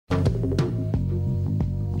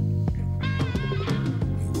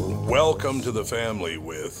Welcome to the family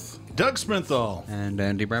with Doug Sprinthal and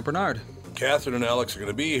Andy Byron Browne. Catherine and Alex are going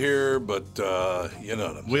to be here, but you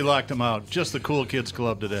know them. We locked them out. Just the Cool Kids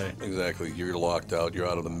Club today. Exactly. You're locked out. You're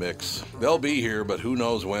out of the mix. They'll be here, but who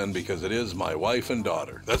knows when, because it is my wife and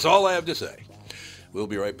daughter. That's all I have to say. We'll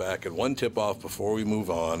be right back. And one tip-off before we move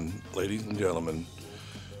on, ladies and gentlemen,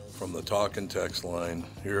 from the talk and text line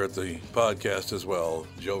here at the podcast as well,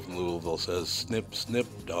 Joe from Louisville says, snip, snip,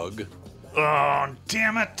 Doug. Oh,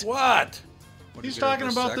 damn it. What? He's talking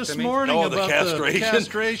about this vasectomy? morning Oh, the about castration. the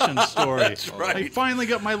castration story. That's right. I finally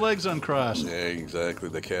got my legs uncrossed. Yeah, exactly.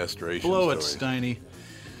 The castration Blow it, story. Steiny.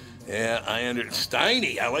 Yeah, I understand.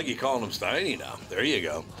 Steiny. I like you calling him Steiny now. There you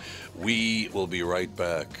go. We will be right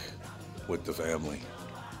back with the family.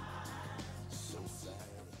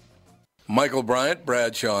 Michael Bryant,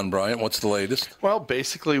 Bradshaw Bryant, what's the latest? Well,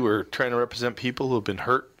 basically, we're trying to represent people who have been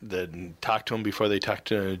hurt, then talk to them before they talk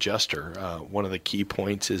to an adjuster. One of the key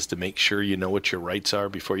points is to make sure you know what your rights are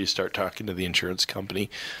before you start talking to the insurance company,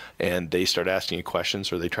 and they start asking you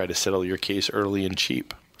questions or they try to settle your case early and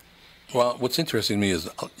cheap. Well, what's interesting to me is,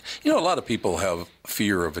 a lot of people have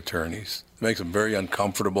fear of attorneys. It makes them very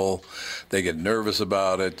uncomfortable. They get nervous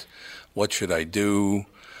about it. What should I do?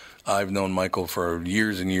 I've known Michael for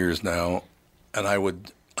years and years now, and I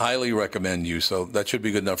would highly recommend you. So that should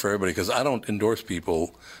be good enough for everybody, because I don't endorse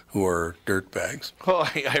people who are dirtbags. Well,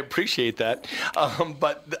 I appreciate that.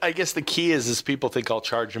 But I guess the key is people think I'll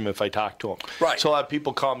charge them if I talk to them. Right. So a lot of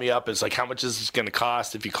people call me up. It's like, how much is this going to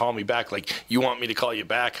cost if you call me back? Like, you want me to call you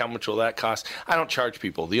back? How much will that cost? I don't charge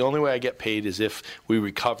people. The only way I get paid is if we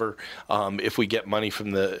recover, if we get money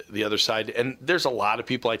from the other side. And there's a lot of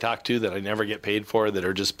people I talk to that I never get paid for that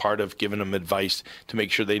are just part of giving them advice to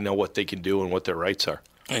make sure they know what they can do and what their rights are.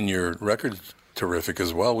 And your record's terrific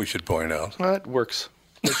as well, we should point out. Well, it works.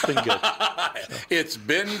 It's been good. It's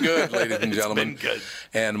been good, ladies and gentlemen. It's been good.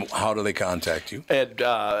 And how do they contact you? And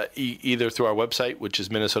either through our website, which is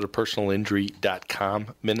minnesotapersonalinjury.com,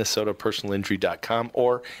 minnesotapersonalinjury.com,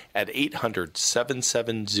 or at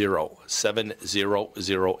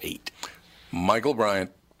 800-770-7008. Michael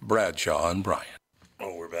Bryant, Bradshaw and Bryant.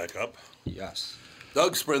 Oh, we're back up. Yes.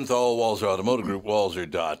 Doug Sprinthal, Walzer Automotive Group,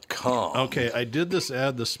 Walzer.com. Okay, I did this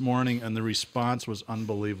ad this morning, and the response was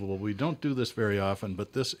unbelievable. We don't do this very often,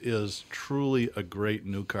 but this is truly a great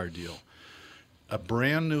new car deal. A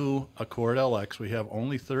brand new Accord LX. We have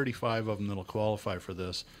only 35 of them that'll qualify for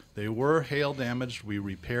this. They were hail damaged. We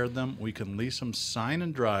repaired them. We can lease them, sign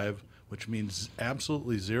and drive, which means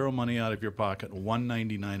absolutely zero money out of your pocket,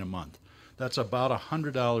 $199 a month. That's about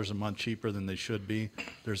 $100 a month cheaper than they should be.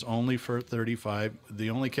 There's only for 35. The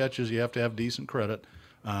only catch is you have to have decent credit.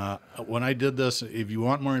 When I did this, if you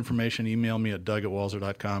want more information, email me at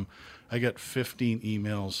doug@walzer.com. I got 15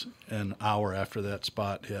 emails an hour after that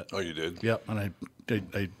spot hit. Oh, you did? Yep, and I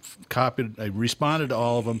responded to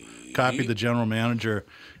all of them, copied the general manager,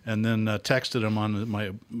 and then texted him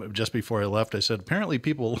on just before I left. I said, apparently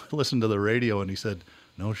people listen to the radio, and he said,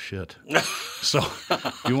 no shit. So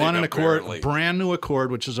you want an Accord, brand new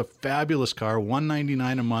Accord, which is a fabulous car,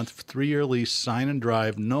 $199 a month, 3-year lease, sign and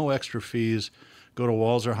drive, no extra fees. Go to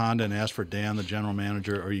Walzer Honda and ask for Dan, the general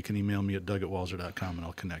manager, or you can email me at doug@walzer.com and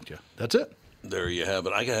I'll connect you. That's it. There you have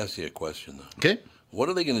it. I got to ask you a question, though. Okay. What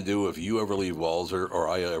are they going to do if you ever leave Walzer or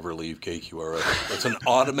I ever leave KQRS? It's an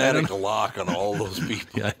automatic lock on all those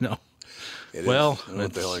people. Yeah, I know. It Well, is.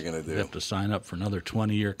 What the hell are you going to do? You have to sign up for another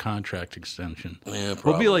 20-year contract extension. Yeah,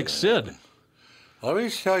 We'll be like probably. Sid. Let me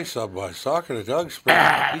tell you something. I was talking to Doug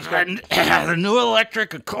Sprinthal. He's got The new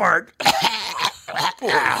electric Accord.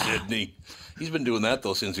 poor Sydney. He's been doing that,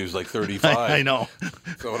 though, since he was like 35. I know.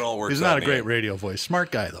 So it all works out. He's not a in the great end. radio voice.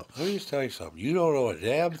 Smart guy, though. Let me just tell you something. You don't know a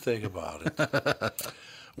damn thing about it.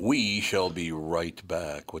 We shall be right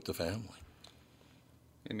back with the family.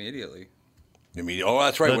 Immediately. Oh,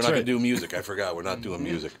 that's right. We're That's not going right. to do music. I forgot. We're not doing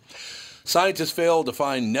music. Scientists failed to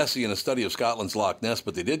find Nessie in a study of Scotland's Loch Ness,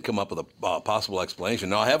 but they did come up with a possible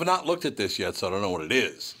explanation. Now, I have not looked at this yet, so I don't know what it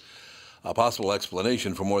is. A possible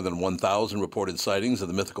explanation for more than 1,000 reported sightings of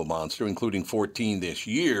the mythical monster, including 14 this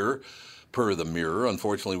year, per the Mirror.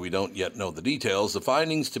 Unfortunately, we don't yet know the details. The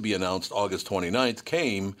findings, to be announced August 29th,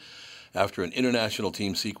 came after an international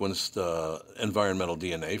team sequenced environmental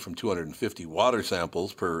DNA from 250 water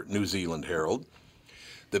samples, per New Zealand Herald.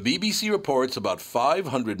 The BBC reports about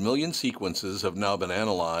 500 million sequences have now been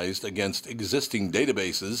analyzed against existing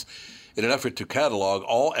databases in an effort to catalog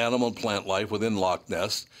all animal and plant life within Loch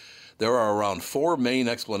Ness. There are around 4 main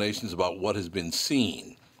explanations about what has been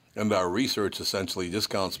seen, and our research essentially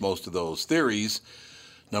discounts most of those theories.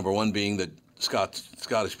 Number one being that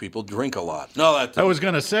Scottish people drink a lot. No, I was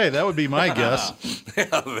going to say, that would be my guess.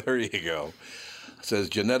 Yeah, there you go. says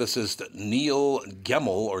geneticist Neil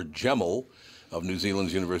Gemmell of New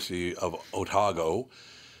Zealand's University of Otago.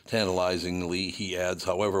 Tantalizingly, he adds,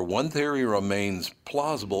 however, one theory remains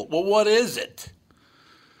plausible. Well, what is it?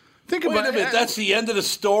 Think Wait about a minute, it. that's the end of the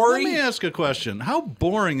story? Let me ask a question. How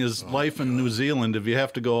boring is life in New Zealand if you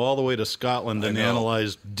have to go all the way to Scotland and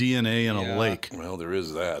analyze DNA in a lake? Well, there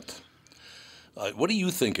is that. What do you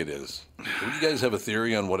think it is? Do you guys have a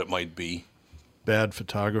theory on what it might be? Bad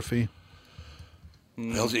photography.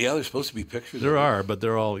 Well, yeah, there's supposed to be pictures. There are, but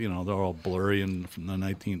they're all blurry and from the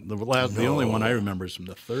 19. The only one I remember is from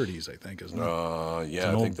the 30s, I think, isn't it? Yeah, it's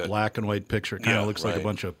an old black and white picture. It kind of looks like a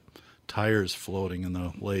bunch of tires floating in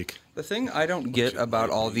the lake. The thing I don't get about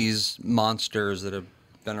all these monsters that have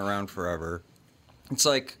been around forever, it's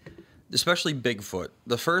like, especially Bigfoot.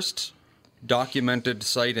 The first documented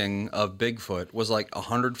sighting of Bigfoot was like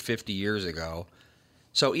 150 years ago.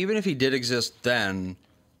 So even if he did exist then,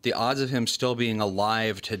 the odds of him still being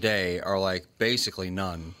alive today are like basically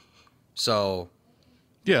none. So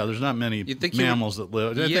yeah, there's not many mammals that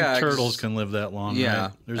live. I think turtles can live that long. Yeah,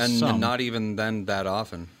 right? There's and some. not even then that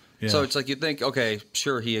often. Yeah. So it's like you think, okay,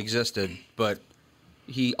 sure, he existed, but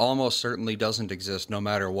he almost certainly doesn't exist no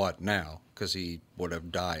matter what now, because he would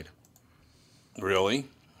have died. Really?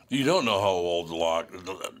 You don't know how old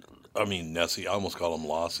Nessie. I almost call him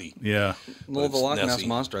Lossie. Yeah. Well, the Loch Ness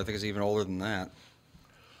Monster, I think, is even older than that.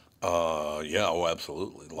 Yeah,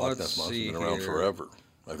 absolutely. The Loch Ness Monster's been around forever,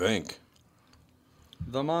 I think.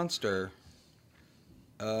 The Monster.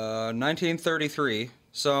 1933.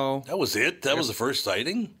 So that was it? That was the first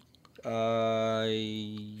sighting?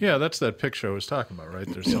 Yeah, that's that picture I was talking about, right?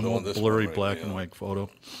 There's some blurry black and white photo.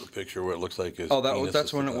 The picture where it looks like his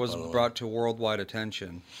that's when it was brought to worldwide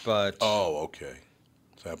attention. But okay.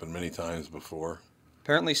 It's happened many times before.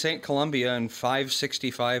 Apparently St. Columbia in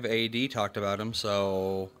 565 AD talked about him,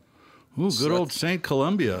 so... Ooh, good old St.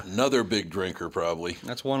 Columbia. Another big drinker, probably.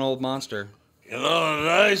 That's one old monster. You know, what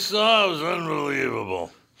I saw was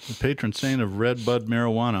unbelievable. The patron saint of red bud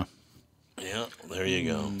marijuana. Yeah, there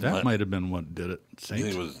you go. That might have been what did it.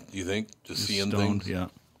 Saint? You think just seeing stoned, things? Yeah.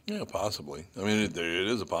 Yeah, possibly. I mean, it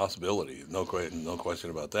is a possibility. No question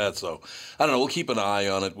about that. So, I don't know. We'll keep an eye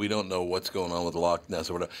on it. We don't know what's going on with Loch Ness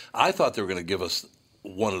or whatever. I thought they were going to give us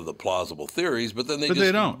one of the plausible theories, but then they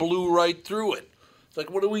blew right through it. It's like,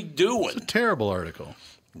 what are we doing? It's a terrible article.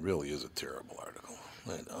 It really is a terrible article.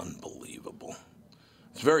 Unbelievable.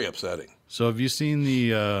 It's very upsetting. So have you seen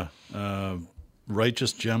the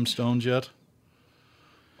Righteous Gemstones yet?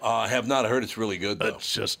 I have not heard it's really good, though.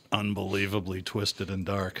 It's just unbelievably twisted and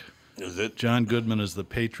dark. Is it? John Goodman is the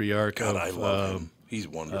patriarch I love him. He's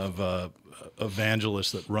wonderful. Of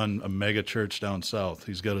evangelists that run a mega church down south.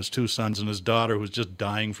 He's got his two sons and his daughter who's just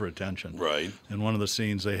dying for attention. Right. In one of the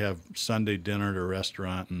scenes, they have Sunday dinner at a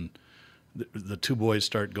restaurant, and the two boys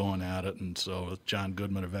start going at it, and so John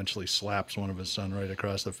Goodman eventually slaps one of his son right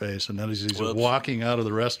across the face. And then as he's walking out of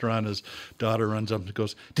the restaurant, his daughter runs up and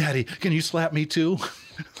goes, "Daddy, can you slap me too?"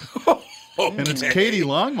 And it's Katie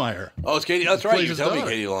Longmire. Oh, it's Katie. That's right. You tell me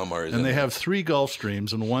Katie Longmire is. And they have 3 Gulf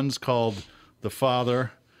Streams, and one's called the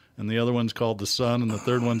Father, and the other one's called the Son, and the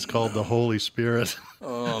third one's called the Holy Spirit.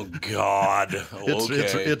 Oh God!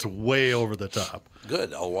 It's way over the top.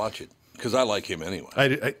 Good. I'll watch it. Because I like him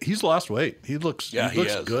anyway. He's lost weight. He looks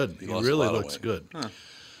good. He really looks good. Huh.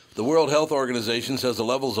 The World Health Organization says the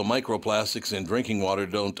levels of microplastics in drinking water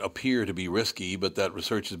don't appear to be risky, but that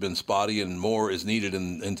research has been spotty and more is needed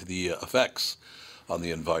into the effects on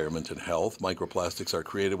the environment and health. Microplastics are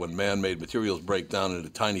created when man-made materials break down into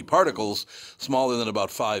tiny particles smaller than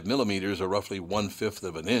about 5 millimeters or roughly 1/5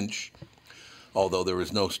 of an inch. Although there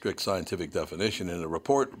is no strict scientific definition. In a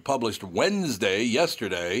report published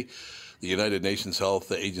yesterday, the United Nations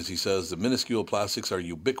Health Agency says the minuscule plastics are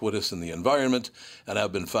ubiquitous in the environment and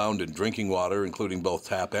have been found in drinking water, including both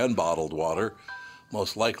tap and bottled water,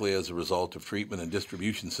 most likely as a result of treatment and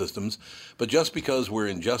distribution systems. But just because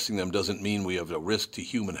we're ingesting them doesn't mean we have a risk to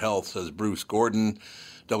human health, says Bruce Gordon,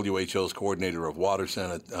 WHO's coordinator of water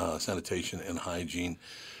sanitation and hygiene.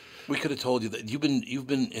 We could have told you that you've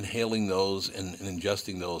been inhaling those and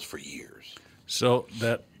ingesting those for years. So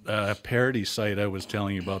that parody site I was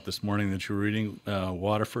telling you about this morning that you were reading,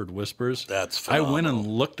 Waterford Whispers. That's phenomenal. I went and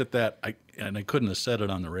looked at that, and I couldn't have said it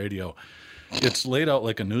on the radio. It's laid out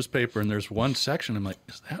like a newspaper, and there's one section. I'm like,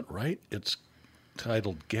 is that right? It's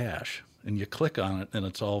titled Gash, and you click on it, and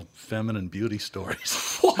it's all feminine beauty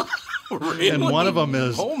stories. What? Really? And one of them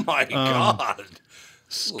is, oh my God.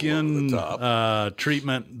 Skin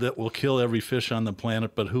treatment that will kill every fish on the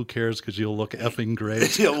planet, but who cares because you'll look effing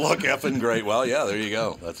great. You'll look effing great. Well, yeah, there you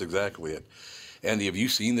go. That's exactly it. Andy, have you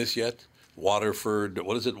seen this yet? Waterford.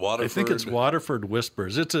 What is it? Waterford. I think it's Waterford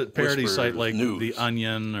Whispers. It's a parody Whispers site like News. The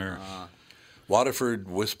Onion or Waterford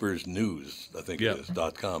Whispers News, I think it is,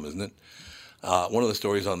 .com, isn't it? One of the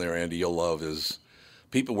stories on there, Andy, you'll love, is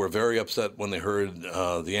people were very upset when they heard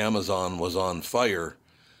the Amazon was on fire,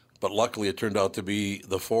 but luckily it turned out to be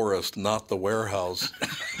the forest, not the warehouse.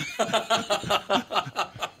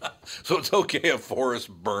 So it's okay if forest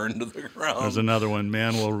burned to the ground. There's another one.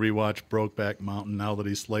 Man will rewatch Brokeback Mountain now that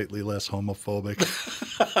he's slightly less homophobic.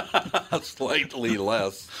 Slightly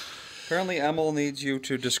less. Apparently, Emil needs you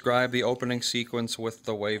to describe the opening sequence with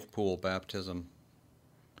the wave pool baptism.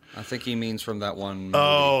 I think he means from that one movie.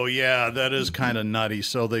 Oh, yeah, that is kind of nutty.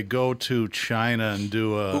 So they go to China and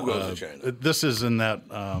do a... Who goes to China? This is in that...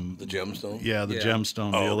 The gemstone? Yeah, the gemstone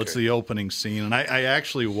Oh, deal. okay. It's the opening scene. And I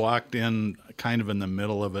actually walked in kind of in the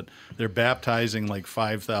middle of it. They're baptizing like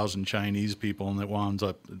 5,000 Chinese people, and it winds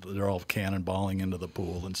up, they're all cannonballing into the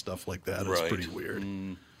pool and stuff like that. It's Right. pretty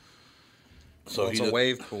weird. So It's a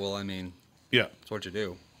wave pool, I mean. Yeah. That's what you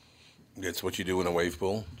do. It's what you do in a wave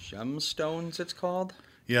pool? Gemstones, it's called?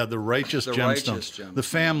 Yeah, the righteous The gemstone. righteous gemstone. The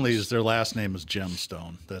families, their last name is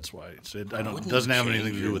Gemstone. That's why. It doesn't have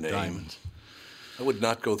anything to do with diamonds. I would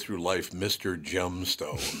not go through life Mr.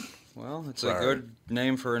 Gemstone. Well, it's a good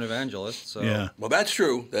name for an evangelist. So. Yeah. Well, that's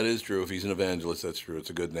true. That is true. If he's an evangelist, that's true.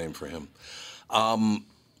 It's a good name for him.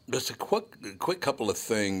 Just a quick couple of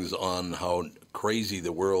things on how crazy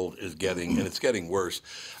the world is getting, and it's getting worse.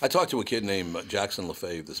 I talked to a kid named Jackson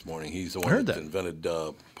LaFave this morning. He's the one that invented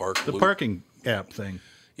Park The Loop. parking app thing.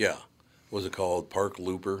 Yeah. What was it called? Park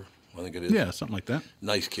Looper, I think it is. Yeah, something like that.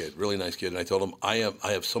 Nice kid, really nice kid. And I told him, I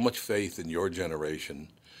have so much faith in your generation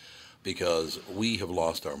because we have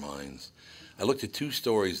lost our minds. I looked at two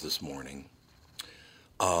stories this morning.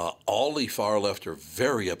 All the far left are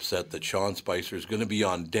very upset that Sean Spicer is going to be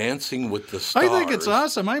on Dancing with the Stars. I think it's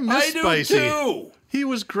awesome. I miss Spicy. Too. He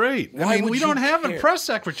was great. Why I mean, would we you don't have a care? press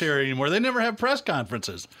secretary anymore. They never have press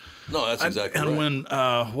conferences. No, that's exactly right. And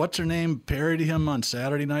when what's her name parodied him on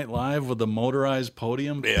Saturday Night Live with the motorized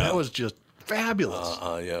podium, that was just fabulous.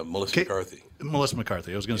 Yeah, Melissa McCarthy. Melissa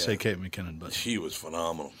McCarthy. I was going to say Kate McKinnon, but She was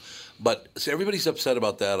phenomenal. But see, everybody's upset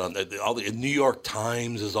about that. All the New York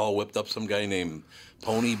Times is all whipped up some guy named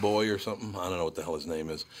Pony Boy or something. I don't know what the hell his name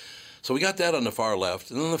is. So we got that on the far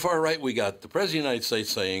left. And on the far right, we got the President of the United States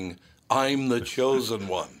saying, I'm the chosen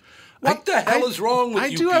one. What the hell is wrong with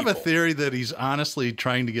you people? I do have a people? theory that he's honestly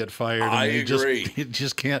trying to get fired. And I he agree. He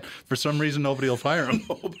just can't. For some reason, nobody will fire him.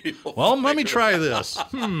 Nobody will Well, let me fire try this.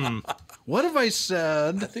 What have I I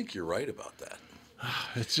said? think you're right about that.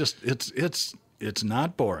 It's just, it's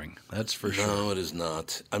not boring. That's for sure. No, it is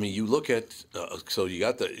not. I mean, you look at, so you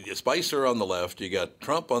got the Spicer on the left, you got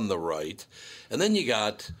Trump on the right, and then you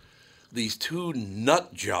got these two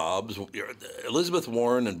nut jobs, Elizabeth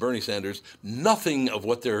Warren and Bernie Sanders. Nothing of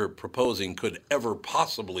what they're proposing could ever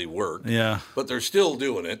possibly work. Yeah. But they're still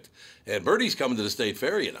doing it. And Bernie's coming to the state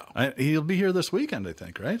fair, you know. He'll be here this weekend, I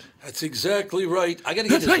think, right? That's exactly right. I got to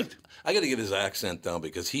get his accent down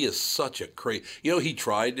because he is such a crazy. You know, he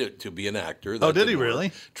tried to be an actor. That did he didn't work.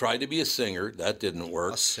 really? Tried to be a singer. That didn't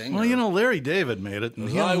work. A singer. Well, you know, Larry David made it.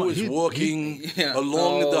 And I was walking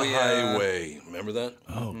along the highway. Remember that?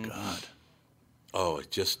 Oh, God. Oh, it's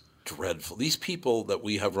just dreadful. These people that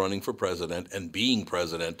we have running for president and being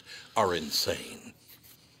president are insane.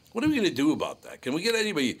 What are we going to do about that? Can we get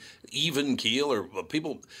anybody even keel or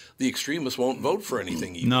people? The extremists won't vote for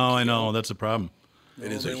anything. Even No, keel. I know. That's a problem.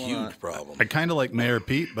 It is a huge problem. I kind of like Mayor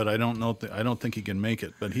Pete, but I don't know. I don't think he can make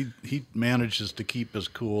it. But he manages to keep his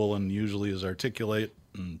cool and usually is articulate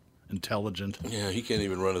and intelligent. Yeah, he can't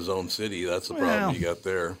even run his own city. That's the Well, problem you got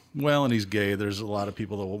there. Well, and he's gay. There's a lot of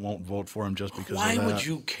people that won't vote for him just because Why of that. would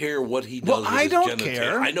you care what he does Well, with I his don't genitalia?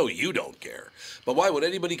 care. I know you don't care. But why would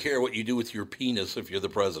anybody care what you do with your penis if you're the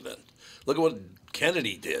president? Look at what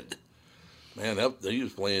Kennedy did. Man, he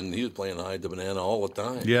was playing hide the banana all the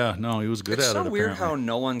time. Yeah, no, he was good It's at it. so weird how apparently.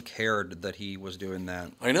 no one cared that he was doing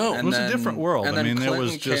that. I know. It was a different world. And I then mean, there Clinton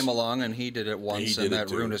was just- came along and he did it once, He did and it that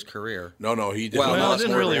too. ruined his career. No, he did. Well, Well, not it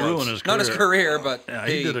didn't really once. ruin his career. Not his career, but Yeah,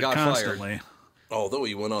 he he did it got constantly. fired. Although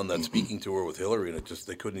he went on that speaking tour with Hillary, and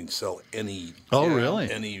they couldn't even sell any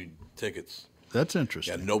really? tickets. That's Yeah,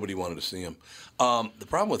 interesting. nobody wanted to see him. The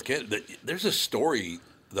problem with Kennedy, there's a story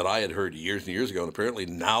that I had heard years and years ago, and apparently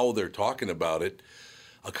now they're talking about it.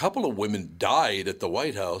 A couple of women died at the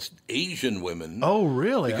White House, Asian women. Oh,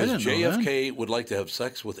 really? I Because didn't know that. JFK would like to have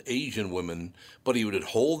sex with Asian women, but he would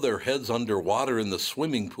hold their heads underwater in the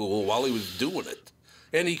swimming pool while he was doing it.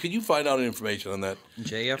 Andy, could you find out information on that?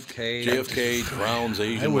 JFK drowns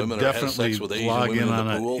Asian women or has sex with Asian women in the pool? I would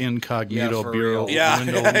definitely log in on an incognito bureau window Yeah, when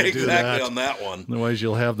you do exactly that. on that one. Otherwise,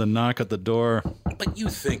 you'll have the knock at the door. But you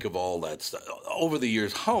think of all that stuff. Over the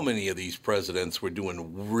years, how many of these presidents were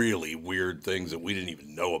doing really weird things that we didn't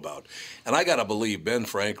even know about? And I got to believe Ben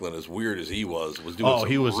Franklin, as weird as he was doing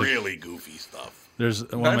some really goofy stuff.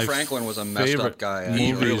 Ben Franklin was a messed up guy.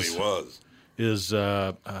 He really was. Is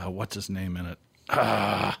what's his name in it?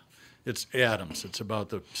 It's Adams. It's about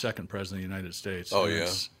the second president of the United States. Oh, yeah.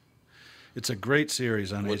 It's a great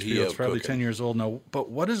series on HBO. It's probably 10 years old now. But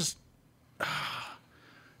what is...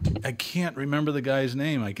 I can't remember the guy's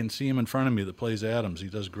name. I can see him in front of me that plays Adams. He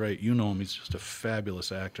does great. You know him. He's just a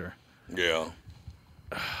fabulous actor. Yeah.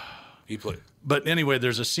 He played... But anyway,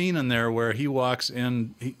 there's a scene in there where he walks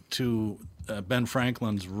in to Ben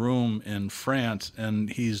Franklin's room in France, and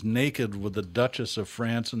he's naked with the Duchess of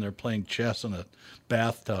France, and they're playing chess in a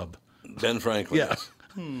bathtub. Ben Franklin. Yeah.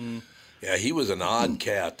 Yeah, he was an odd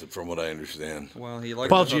cat, from what I understand. Well, he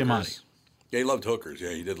liked Paul hookers. Giamatti. Yeah, he loved hookers. Yeah,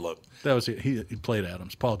 he did love. That was he played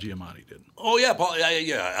Adams. Paul Giamatti did. Oh yeah, Paul.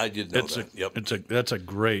 Yeah, I did know that. Yep. That's a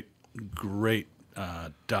great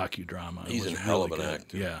docudrama. He's a hell of an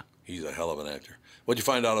actor. Yeah. He's a hell of an actor. What'd you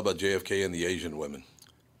find out about JFK and the Asian women?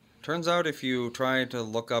 Turns out if you try to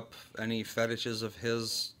look up any fetishes of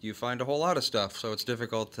his, you find a whole lot of stuff, so it's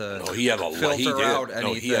difficult to filter out anything.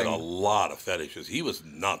 No, he had a lot of fetishes. He was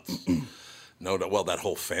nuts. Well, that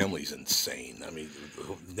whole family's insane. I mean,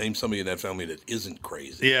 name somebody in that family that isn't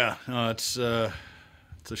crazy. Yeah, it's a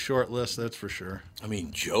short list, that's for sure. I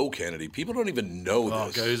mean, Joe Kennedy. People don't even know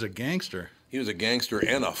this. Oh, he's a gangster. He was a gangster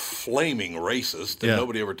and a flaming racist, and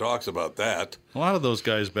nobody ever talks about that. A lot of those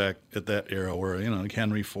guys back at that era were, like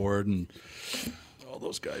Henry Ford and all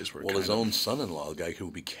those guys were. Well, his own son-in-law, the guy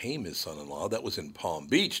who became his son-in-law, that was in Palm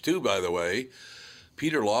Beach, too, by the way.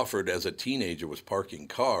 Peter Lawford, as a teenager, was parking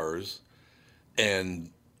cars, and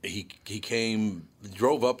he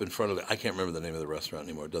drove up in front of I can't remember the name of the restaurant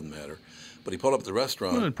anymore. It doesn't matter. But he pulled up at the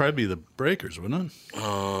restaurant. Well, it'd probably be the Breakers, wouldn't it?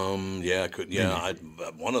 Yeah, it could. Yeah,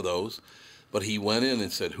 one of those. But he went in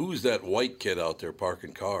and said, "Who's that white kid out there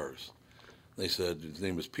parking cars?" They said his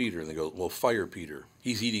name was Peter, and they go, "Well, fire Peter.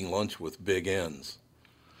 He's eating lunch with big ends."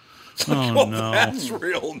 It's like, no, that's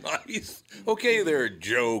real nice. Okay, there,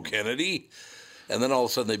 Joe Kennedy. And then all of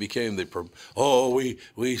a sudden they became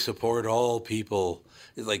we support all people.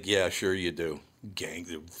 It's like, yeah, sure you do.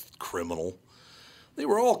 Criminal. They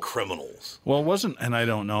were all criminals. Well, and I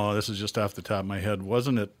don't know, this is just off the top of my head,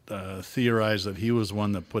 wasn't it theorized that he was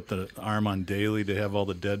one that put the arm on Daley to have all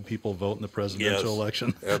the dead people vote in the presidential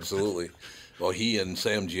election? Absolutely. Well, he and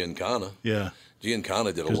Sam Giancana. Yeah.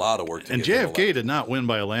 Giancana did a lot of work to and get JFK did not win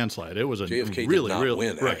by a landslide. It was JFK really, did not really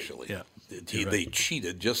win, right. actually. Yeah. They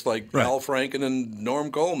cheated, just like Al Franken and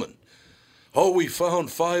Norm Coleman. Oh, we found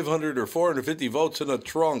 500 or 450 votes in a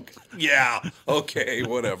trunk. Yeah, okay,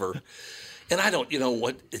 whatever. And I don't,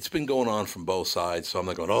 it's been going on from both sides, so I'm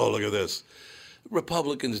not going, oh, look at this.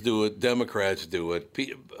 Republicans do it, Democrats do it.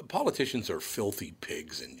 Politicians are filthy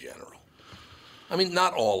pigs in general. I mean,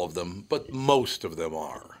 not all of them, but most of them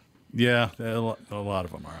are. Yeah, a lot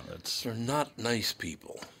of them are. They're not nice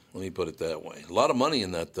people. Let me put it that way. A lot of money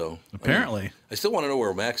in that, though. Apparently. I still want to know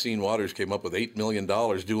where Maxine Waters came up with $8 million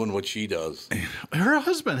doing what she does. Her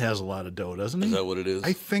husband has a lot of dough, doesn't he? Is that what it is?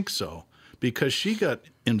 I think so. Because she got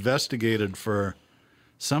investigated for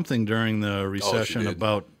something during the recession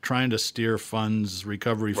about trying to steer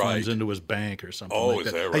recovery funds into his bank or something like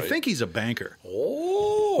that. Right? I think he's a banker.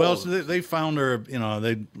 Oh. Well, so they found her,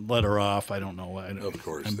 they let her off. I don't know why. Of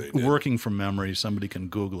course I'm they did. Working from memory. Somebody can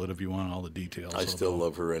Google it if you want all the details. I still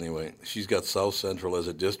love her anyway. She's got South Central as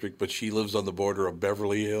a district, but she lives on the border of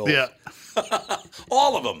Beverly Hills. Yeah.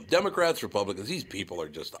 All of them. Democrats, Republicans. These people are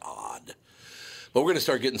just odd. But we're going to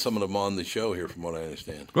start getting some of them on the show here, from what I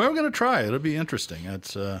understand. Well, we're going to try. It'll be interesting.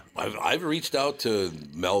 I've reached out to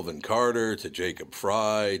Melvin Carter, to Jacob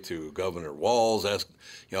Fry, to Governor Walz, asked,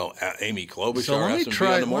 Amy Klobuchar. So let me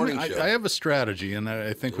try. On the morning show. I have a strategy, and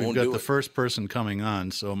I think we've got the first person coming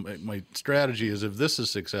on. So my strategy is, if this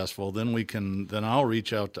is successful, then I'll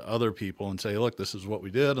reach out to other people and say, look, this is what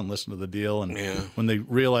we did, and listen to the deal. And when they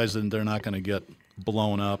realize that they're not going to get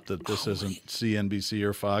blown up, that this isn't CNBC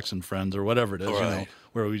or Fox and Friends or whatever it is,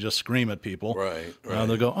 where we just scream at people. Right.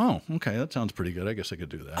 They'll go, oh, okay, that sounds pretty good. I guess I could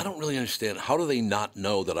do that. I don't really understand. How do they not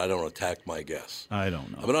know that I don't attack my guests? I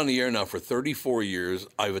don't know. I've been on the air now for 34 years.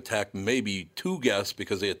 I've attacked maybe 2 guests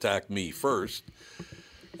because they attacked me first.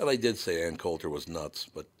 And I did say Ann Coulter was nuts,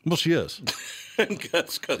 but Well, she is.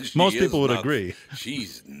 That's 'cause she Most is people would nuts. agree.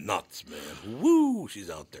 She's nuts, man. Woo, she's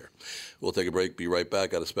out there. We'll take a break, be right back.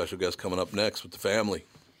 Got a special guest coming up next with the family.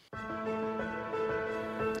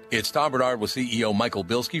 It's Tom Bernard with CEO Michael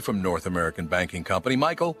Bilski from North American Banking Company.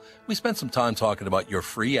 Michael, we spent some time talking about your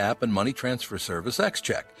free app and money transfer service,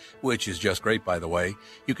 XCheck, which is just great, by the way.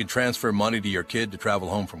 You can transfer money to your kid to travel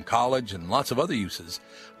home from college and lots of other uses.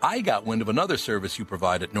 I got wind of another service you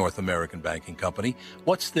provide at North American Banking Company.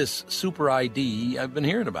 What's this Super ID I've been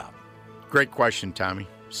hearing about? Great question, Tommy.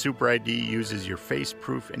 Super ID uses your face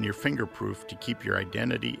proof and your finger proof to keep your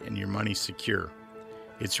identity and your money secure.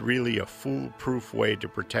 It's really a foolproof way to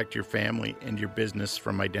protect your family and your business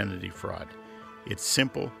from identity fraud. It's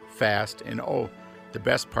simple, fast, and the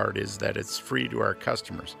best part is that it's free to our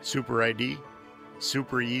customers. Super ID,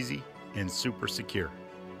 super easy, and super secure.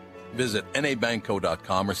 Visit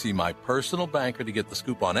nabankco.com or see my personal banker to get the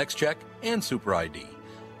scoop on XCheck and Super ID.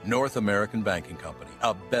 North American Banking Company,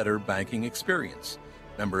 a better banking experience.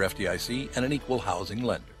 Member FDIC and an equal housing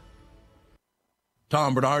lender.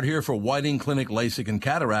 Tom Bernard here for Whiting Clinic LASIK and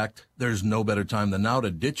Cataract. There's no better time than now to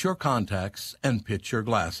ditch your contacts and pitch your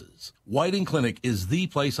glasses. Whiting Clinic is the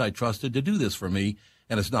place I trusted to do this for me,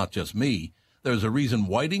 and it's not just me. There's a reason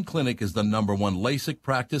Whiting Clinic is the #1 LASIK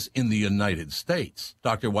practice in the United States.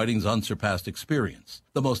 Dr. Whiting's unsurpassed experience,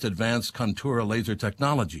 the most advanced Contura laser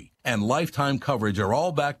technology, and lifetime coverage are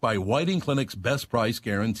all backed by Whiting Clinic's best price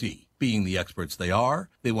guarantee. Being the experts they are,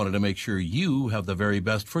 they wanted to make sure you have the very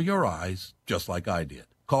best for your eyes, just like I did.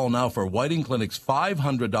 Call now for Whiting Clinic's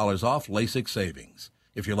 $500 off LASIK savings.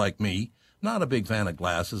 If you're like me, not a big fan of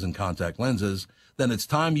glasses and contact lenses, then it's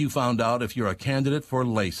time you found out if you're a candidate for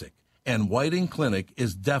LASIK. And Whiting Clinic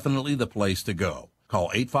is definitely the place to go. Call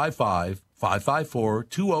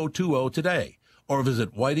 855-554-2020 today. Or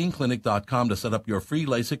visit whitingclinic.com to set up your free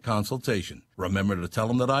LASIK consultation. Remember to tell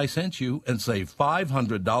them that I sent you and save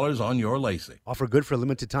 $500 on your LASIK. Offer good for a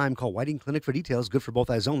limited time. Call Whiting Clinic for details. Good for both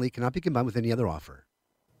eyes only. Cannot be combined with any other offer.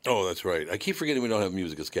 Oh, that's right. I keep forgetting we don't have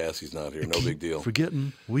music because Cassie's not here. No big deal.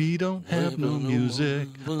 Forgetting we don't have no music.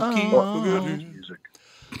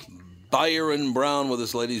 Byron Browne with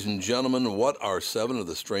us, ladies and gentlemen. What are 7 of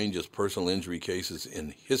the strangest personal injury cases in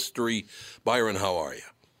history? Byron, how are you?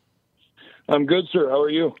 I'm good, sir. How are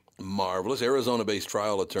you? Marvelous. Arizona-based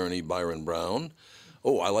trial attorney Byron Browne.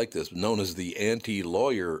 Oh, I like this. Known as the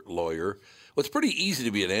anti-lawyer lawyer. Well, it's pretty easy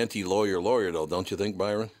to be an anti-lawyer, though, don't you think,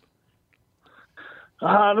 Byron?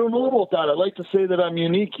 I don't know about that. I'd like to say that I'm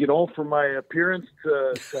unique, from my appearance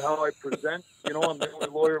to how I present. I'm the only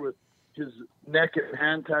lawyer with his neck and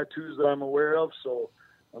hand tattoos that I'm aware of, so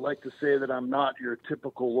I'd like to say that I'm not your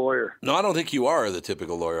typical lawyer. No, I don't think you are the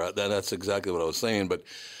typical lawyer. That's exactly what I was saying, but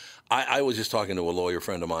I was just talking to a lawyer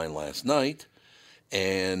friend of mine last night,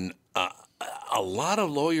 and a lot of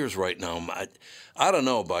lawyers right now, I don't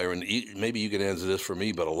know, Byron, maybe you can answer this for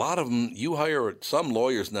me, but a lot of them, you hire some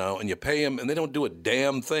lawyers now, and you pay them, and they don't do a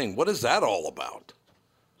damn thing. What is that all about?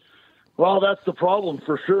 Well, that's the problem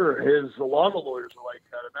for sure, is a lot of lawyers are like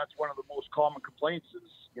that, and that's one of the most common complaints is,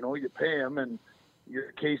 you pay them, and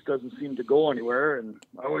your case doesn't seem to go anywhere, and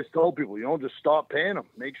I always tell people, just stop paying them.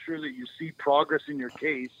 Make sure that you see progress in your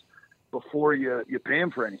case before you pay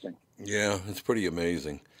them for anything. Yeah, it's pretty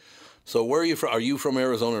amazing. So where are you from? Are you from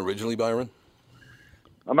Arizona originally, Byron?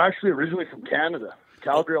 I'm actually originally from Canada,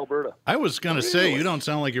 Calgary, Alberta. I was going to say you don't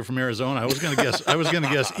sound like you're from Arizona. I was going to guess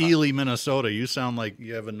Ely, Minnesota. You sound like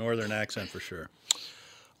you have a northern accent for sure.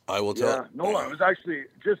 I will tell. Yeah, no, I was actually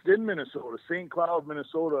just in Minnesota, St. Cloud,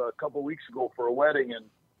 Minnesota, a couple of weeks ago for a wedding, and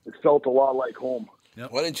it felt a lot like home.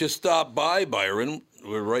 Yep. Why didn't you stop by, Byron?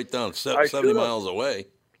 We're right down 70 miles away.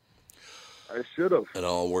 I should have. It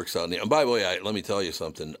all works out. And by the way, let me tell you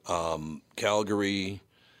something. Calgary,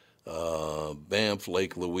 Banff,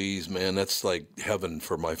 Lake Louise, man, that's like heaven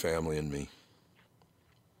for my family and me.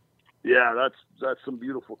 Yeah, that's some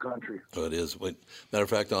beautiful country. It is. Matter of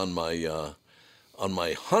fact, on my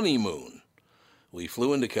honeymoon, we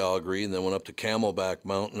flew into Calgary and then went up to Camelback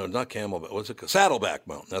Mountain. No, not Camelback. What's it called? Saddleback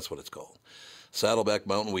Mountain. That's what it's called. Saddleback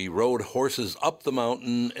Mountain. We rode horses up the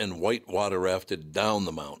mountain and whitewater rafted down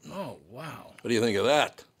the mountain. Oh, wow. What do you think of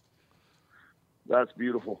that? That's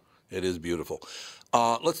beautiful. It is beautiful.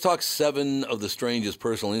 Let's talk 7 of the strangest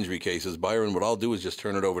personal injury cases. Byron, what I'll do is just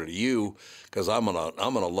turn it over to you because I'm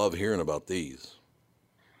gonna love hearing about these.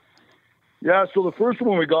 Yeah, so the first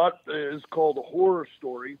one we got is called a horror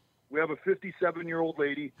story. We have a 57-year-old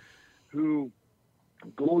lady who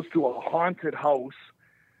goes to a haunted house,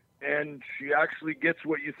 and she actually gets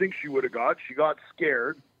what you think she would have got. She got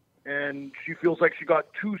scared, and she feels like she got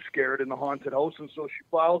too scared in the haunted house, and so she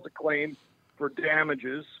files a claim for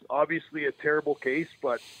damages. Obviously a terrible case,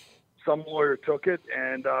 but some lawyer took it,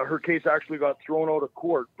 and her case actually got thrown out of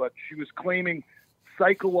court. But she was claiming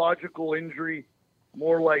psychological injury,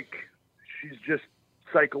 more like she's just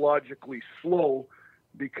psychologically slow,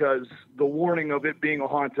 because the warning of it being a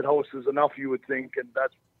haunted house is enough, you would think, and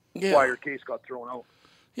that's why her case got thrown out.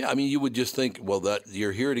 Yeah, I mean, you would just think, well, that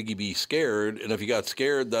you're here to be scared, and if you got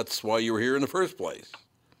scared, that's why you were here in the first place.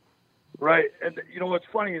 Right, and you know what's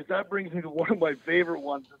funny is that brings me to one of my favorite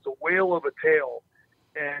ones. It's a whale of a tale,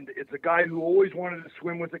 and it's a guy who always wanted to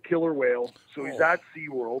swim with a killer whale, so he's at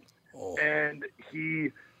SeaWorld, and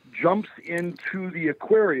he jumps into the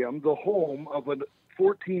aquarium, the home of a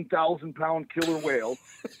 14,000-pound killer whale.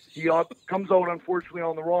 He comes out, unfortunately,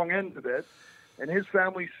 on the wrong end of it, and his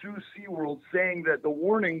family sues SeaWorld, saying that the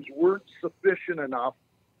warnings weren't sufficient enough.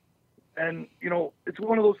 And, you know, it's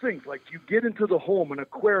one of those things, like you get into the home, an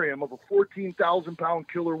aquarium of a 14,000-pound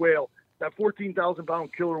killer whale. That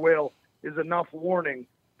 14,000-pound killer whale is enough warning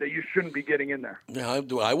that you shouldn't be getting in there. Yeah,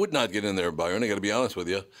 I would not get in there, Byron. I got to be honest with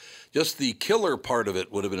you. Just the killer part of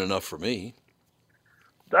it would have been enough for me.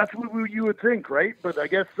 That's what you would think, right? But I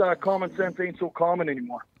guess common sense ain't so common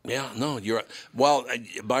anymore. Yeah, no, you're right. Well,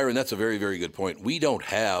 Byron, that's a very, very good point. We don't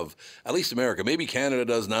have, at least America, maybe Canada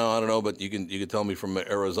does now, I don't know, but you can tell me from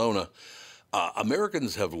Arizona,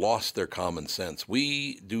 Americans have lost their common sense.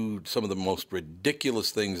 We do some of the most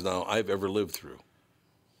ridiculous things now I've ever lived through.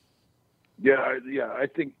 Yeah, I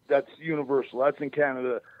think that's universal. That's in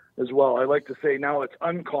Canada as well. I like to say now it's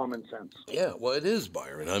uncommon sense. Yeah, well, it is,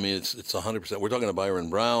 Byron. I mean, it's 100%. We're talking to Byron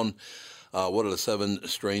Browne. What are the 7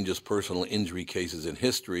 strangest personal injury cases in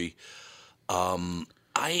history?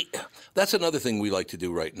 That's another thing we like to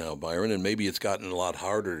do right now, Byron, and maybe it's gotten a lot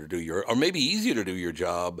harder to do or maybe easier to do your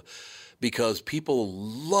job, because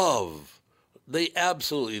people they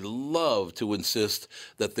absolutely love to insist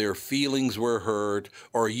that their feelings were hurt,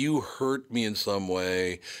 or you hurt me in some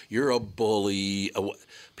way, you're a bully.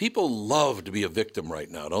 People love to be a victim right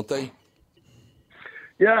now, don't they?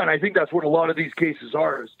 Yeah, and I think that's what a lot of these cases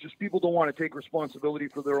are, is just people don't want to take responsibility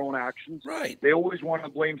for their own actions. Right. They always want to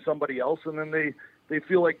blame somebody else, and then they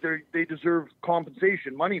feel like they deserve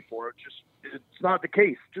compensation, money for it. It's not the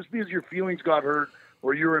case. Just because your feelings got hurt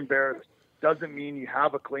or you're embarrassed doesn't mean you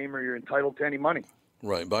have a claim or you're entitled to any money.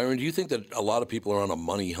 Right. Byron, do you think that a lot of people are on a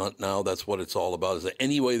money hunt now? That's what it's all about. Is there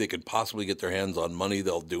any way they could possibly get their hands on money,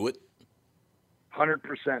 they'll do it?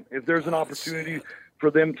 100%. If there's an opportunity for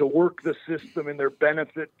them to work the system in their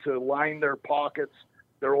benefit, to line their pockets,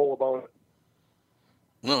 they're all about it.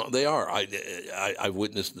 No, they are. I've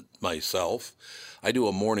witnessed it myself. I do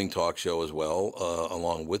a morning talk show as well,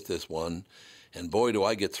 along with this one. And boy, do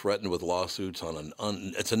I get threatened with lawsuits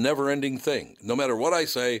it's a never-ending thing. No matter what I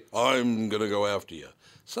say, I'm going to go after you.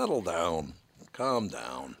 Settle down. Calm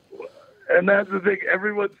down. And that's the thing.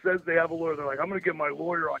 Everyone says they have a lawyer. They're like, I'm going to get my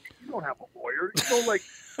lawyer on you. You don't have a lawyer. You know, like,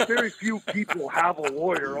 very few people have a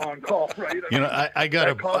lawyer on call, right? I got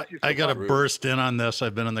to burst in on this.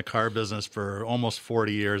 I've been in the car business for almost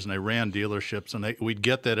 40 years, and I ran dealerships, and we'd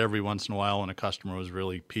get that every once in a while when a customer was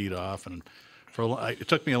really peed off, and it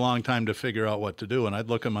took me a long time to figure out what to do, and I'd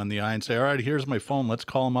look him on the eye and say, all right, here's my phone. Let's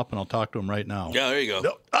call him up, and I'll talk to him right now. Yeah, there you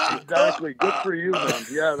go. Exactly. Good for you, man.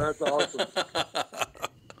 Yeah, that's awesome.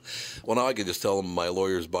 Well, now I can just tell him my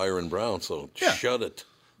lawyer's Byron Browne, so shut it.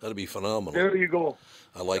 That'd be phenomenal. There you go.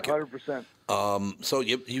 I like 100%. it. So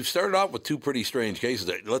you started off with 2 pretty strange cases.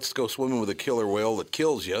 Let's go swimming with a killer whale that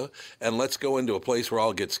kills you, and let's go into a place where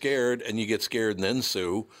I'll get scared, and you get scared and then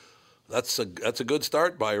sue. That's a good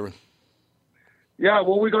start, Byron. Yeah,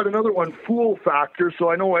 well, we got another one, fool factor.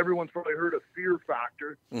 So I know everyone's probably heard of fear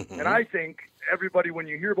factor. Mm-hmm. And I think everybody, when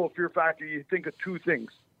you hear about fear factor, you think of 2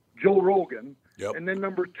 things. Joe Rogan. Yep. And then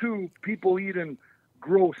number 2, people eating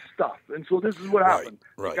gross stuff. And so this is what happened.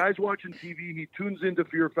 Right. The guy's watching TV. He tunes into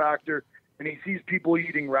fear factor, and he sees people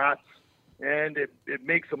eating rats. And it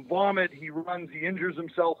makes him vomit. He runs. He injures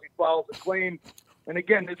himself. He files a claim. And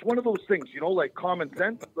again, it's one of those things, like common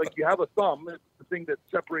sense. Like you have a thumb. It's the thing that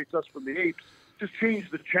separates us from the apes. Just change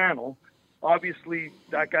the channel. Obviously,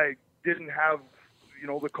 that guy didn't have,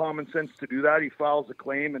 the common sense to do that. He files a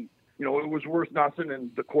claim, and, it was worth nothing, and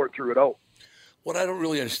the court threw it out. What I don't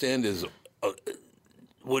really understand is,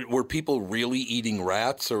 were people really eating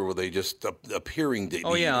rats, or were they just appearing to eat?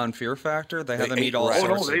 Oh, yeah, on Fear Factor, they have them eat all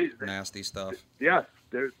sorts of nasty stuff. Yeah,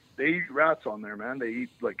 they eat rats on there, man. They eat,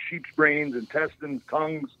 like, sheep's brains, intestines,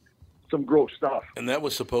 tongues, some gross stuff. And that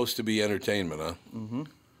was supposed to be entertainment, huh? Mm-hmm.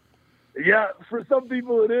 Yeah, for some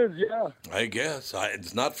people it is, yeah. I guess.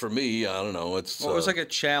 It's not for me. I don't know. It was like a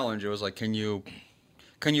challenge. It was like, can you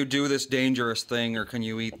do this dangerous thing, or can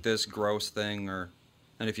you eat this gross thing?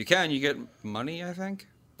 And if you can, you get money, I think.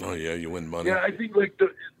 Oh, yeah, you win money. Yeah, I think like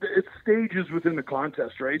it's stages within the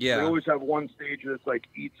contest, right? Yeah. They always have one stage that's like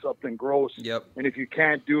eat something gross. Yep. And if you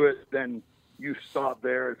can't do it, then you stop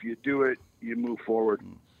there. If you do it, you move forward.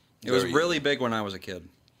 It was really big when I was a kid.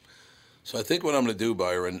 So I think what I'm going to do,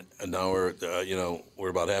 Byron, and now we're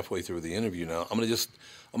about halfway through the interview now. I'm going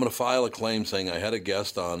to file a claim saying I had a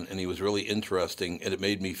guest on and he was really interesting and it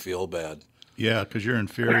made me feel bad. Yeah, because you're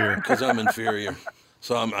inferior. Because I'm inferior.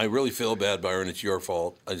 So I really feel bad, Byron. It's your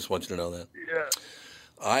fault. I just want you to know that. Yeah.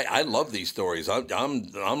 I love these stories.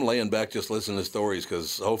 I'm laying back just listening to stories because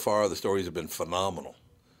so far the stories have been phenomenal.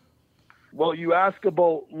 Well, you ask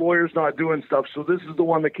about lawyers not doing stuff. So this is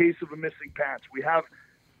the case of a missing pants. We have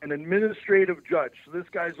an administrative judge. So this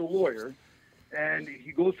guy's a lawyer, and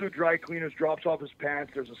he goes to a dry cleaner's, drops off his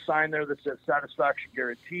pants. There's a sign there that says satisfaction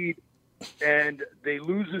guaranteed, and they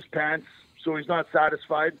lose his pants, so he's not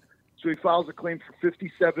satisfied. So he files a claim for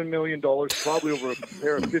 $57 million, probably over a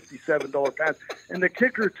pair of $57 pants. And the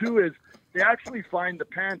kicker, too, is they actually find the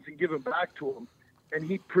pants and give them back to him, and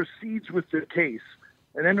he proceeds with the case.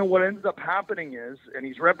 And then what ends up happening is, and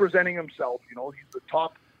he's representing himself, he's the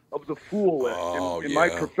top of the fool list. In my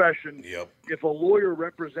profession, if a lawyer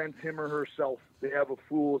represents him or herself, they have a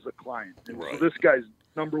fool as a client. And so this guy's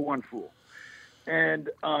number one fool. And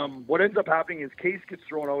what ends up happening is case gets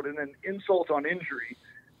thrown out, and then insult on injury,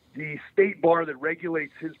 the state bar that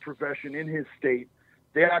regulates his profession in his state,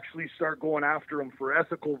 they actually start going after him for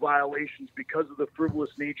ethical violations because of the frivolous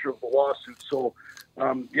nature of the lawsuit. So,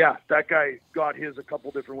 that guy got his a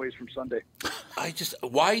couple different ways from Sunday.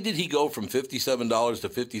 Why did he go from $57 to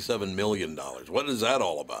 $57 million? What is that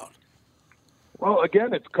all about? Well,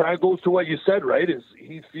 again, it kind of goes to what you said, right? Is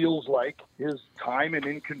he feels like his time and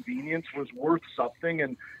inconvenience was worth something,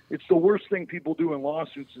 and it's the worst thing people do in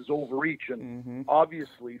lawsuits is overreach, and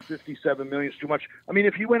obviously $57 million is too much. I mean,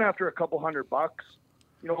 if he went after a couple $100,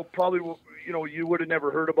 probably, you would have never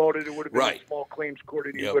heard about it. It would have been a small claims court,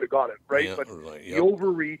 and he would have got it, right? Yep. But he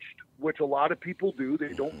overreached, which a lot of people do.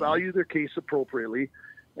 They don't value their case appropriately,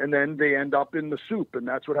 and then they end up in the soup, and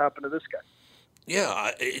that's what happened to this guy. Yeah,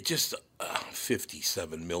 it just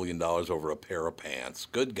 $57 million over a pair of pants.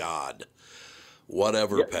 Good God.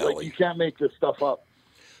 Whatever, Pally. Like you can't make this stuff up.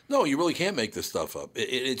 No, you really can't make this stuff up.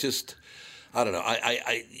 It just, I don't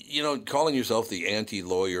know. Calling yourself the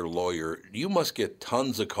anti-lawyer, you must get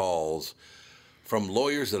tons of calls from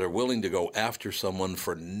lawyers that are willing to go after someone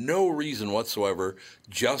for no reason whatsoever,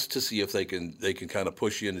 just to see if they can kind of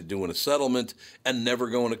push you into doing a settlement and never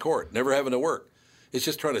going to court, never having to work. It's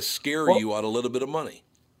just trying to scare you out a little bit of money.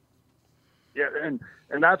 Yeah,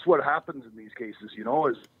 and that's what happens in these cases,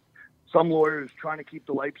 is some lawyer is trying to keep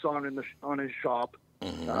the lights on on his shop,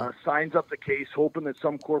 signs up the case, hoping that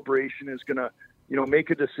some corporation is going to, make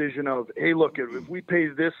a decision of, hey, look, if we pay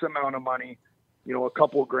this amount of money, a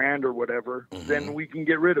couple grand or whatever, then we can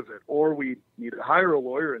get rid of it. Or we need to hire a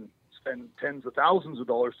lawyer and spend tens of thousands of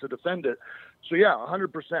dollars to defend it. So, yeah,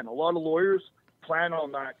 100%. A lot of lawyers plan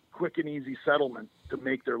on that quick and easy settlement to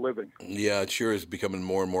make their living. Yeah, it sure is becoming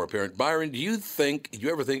more and more apparent. Byron, do you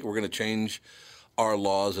ever think we're going to change our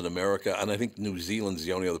laws in America? And I think New Zealand's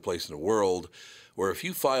the only other place in the world where if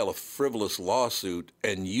you file a frivolous lawsuit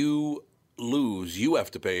and you lose, you have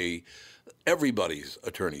to pay everybody's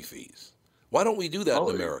attorney fees. Why don't we do that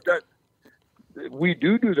in America? We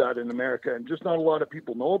do that in America, and just not a lot of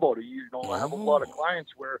people know about it. I have a lot of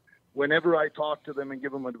clients where whenever I talk to them and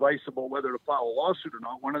give them advice about whether to file a lawsuit or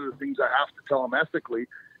not, one of the things I have to tell them ethically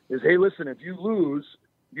is, hey, listen, if you lose,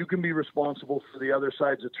 you can be responsible for the other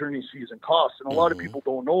side's attorney's fees and costs. And a lot of people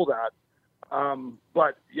don't know that.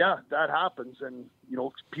 But, yeah, that happens. And,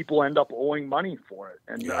 people end up owing money for it.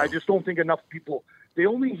 And I just don't think enough people – they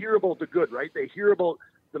only hear about the good, right? They hear about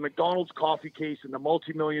the McDonald's coffee case and the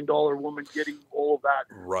multi-million-dollar woman getting all of that.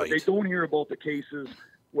 Right. But they don't hear about the cases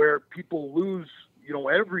where people lose –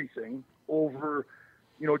 everything over,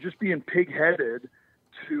 just being pig-headed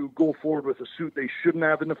to go forward with a suit they shouldn't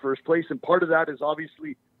have in the first place. And part of that is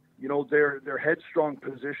obviously, their headstrong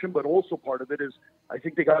position, but also part of it is I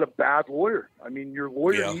think they got a bad lawyer. I mean, your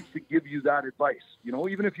lawyer needs to give you that advice,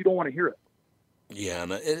 even if you don't want to hear it. Yeah,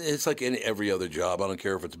 and it's like every other job. I don't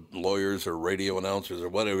care if it's lawyers or radio announcers or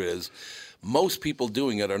whatever it is. Most people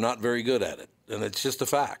doing it are not very good at it, and it's just a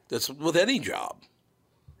fact. That's with any job.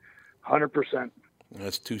 100%.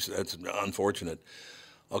 That's unfortunate.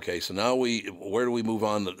 Okay, so now where do we move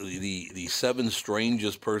on? The 7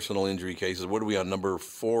 strangest personal injury cases. Where do we on, number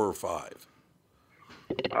 4 or 5?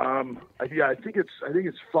 I think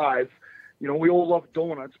it's 5. We all love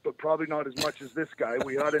donuts, but probably not as much as this guy.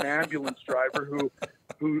 We had an ambulance driver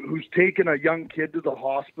who's taken a young kid to the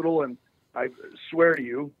hospital, and I swear to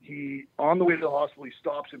you, he, on the way to the hospital, he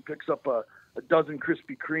stops and picks up a dozen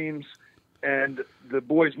Krispy Kremes, and the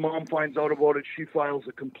boy's mom finds out about it. She files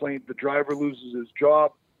a complaint. The driver loses his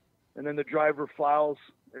job, and then the driver files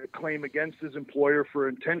a claim against his employer for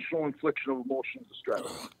intentional infliction of emotional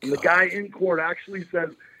distress. And the guy in court actually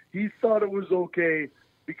says he thought it was okay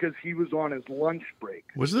because he was on his lunch break.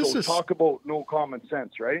 Was this so talk about no common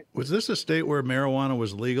sense, right? Was this a state where marijuana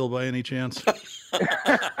was legal by any chance?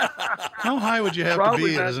 How high would you have to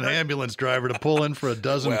be as an ambulance driver to pull in for a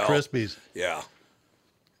dozen Krispies? Yeah.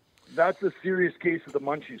 That's a serious case of the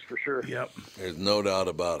munchies for sure. Yep. There's no doubt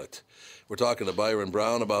about it. We're talking to Byron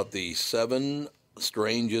Browne about the 7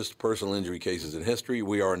 strangest personal injury cases in history.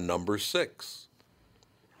 We are number 6.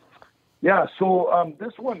 Yeah, so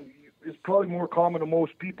this one is probably more common to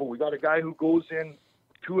most people. We got a guy who goes in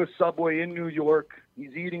to a Subway in New York.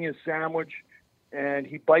 He's eating his sandwich, and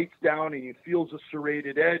he bites down, and he feels a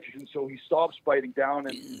serrated edge, and so he stops biting down.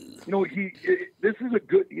 And this is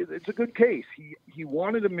it's a good case. He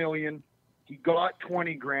wanted $1 million, he got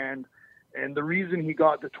 $20,000, and the reason he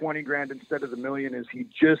got the $20,000 instead of the $1 million is he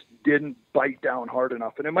just didn't bite down hard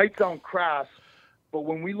enough. And it might sound crass, but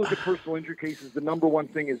when we look at personal injury cases, the number one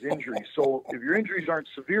thing is injury. So if your injuries aren't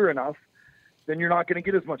severe enough, then you're not going to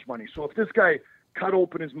get as much money. So if this guy cut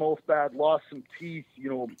open his mouth bad, lost some teeth,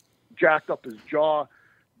 jacked up his jaw,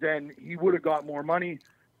 then he would have got more money.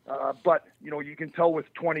 But, you can tell with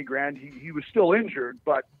 $20,000, he was still injured,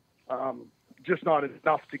 but just not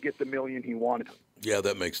enough to get the $1 million he wanted. Yeah,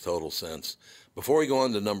 that makes total sense. Before we go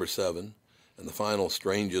on to number 7 and the final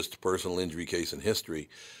strangest personal injury case in history,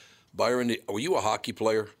 Byron, were you a hockey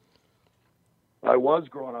player? I was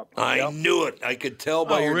growing up. I knew it. I could tell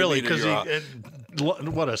by your really? demeanor. Because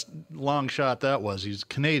what a long shot that was. He's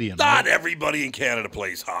Canadian. Not right? everybody in Canada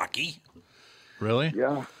plays hockey. Really?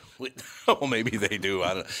 Yeah. Well, maybe they do.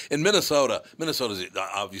 I don't know. In Minnesota's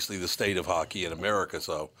obviously the state of hockey in America.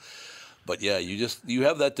 So, but yeah, you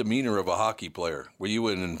have that demeanor of a hockey player. Were you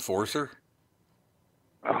an enforcer?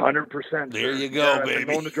 100%. There you go, yeah, baby. I'm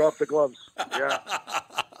known to drop the gloves. Yeah.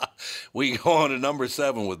 We go on to number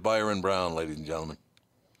 7 with Byron Browne, ladies and gentlemen.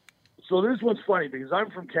 So this one's funny because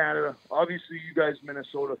I'm from Canada. Obviously, you guys,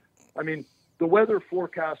 Minnesota. I mean, the weather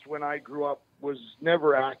forecast when I grew up was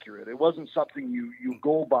never accurate. It wasn't something you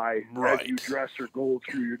go by as you dress or go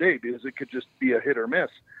through your day because it could just be a hit or miss.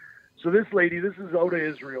 So this lady, this is out of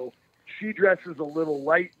Israel. She dresses a little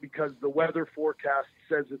light because the weather forecast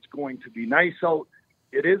says it's going to be nice out.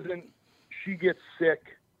 It isn't. She gets sick.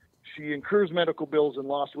 She incurs medical bills and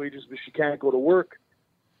lost wages, but she can't go to work.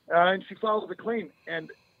 And she files a claim, and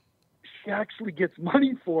she actually gets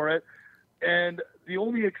money for it. And the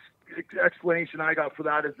only explanation I got for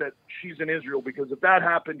that is that she's in Israel, because if that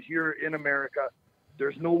happened here in America,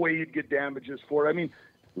 there's no way you'd get damages for it. I mean,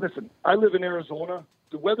 listen, I live in Arizona.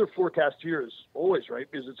 The weather forecast here is always right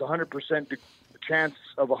because it's 100% chance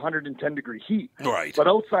of 110-degree heat. Right. But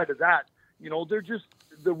outside of that,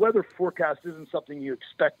 the weather forecast isn't something you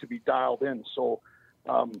expect to be dialed in. So,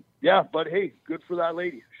 but hey, good for that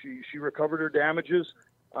lady. She recovered her damages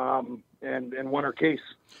and won her case.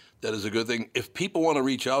 That is a good thing. If people want to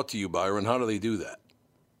reach out to you, Byron, how do they do that?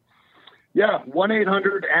 Yeah,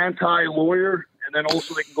 1-800-ANTI-LAWYER. And then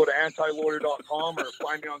also they can go to antilawyer.com or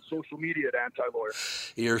find me on social media at antilawyer.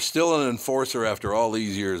 You're still an enforcer after all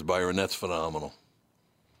these years, Byron. That's phenomenal.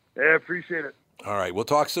 Yeah, I appreciate it. All right, we'll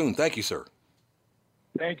talk soon. Thank you, sir.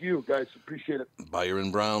 Thank you, guys. Appreciate it.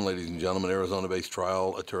 Byron Browne, ladies and gentlemen, Arizona-based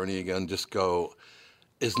trial attorney again. Just go.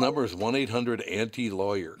 His number is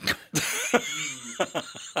 1-800-ANTI-LAWYER.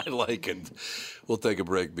 I like it. We'll take a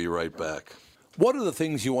break. Be right back. What are the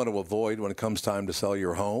things you want to avoid when it comes time to sell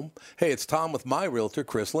your home? Hey, it's Tom with my realtor,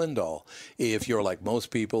 Chris Lindahl. If you're like most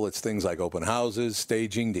people, it's things like open houses,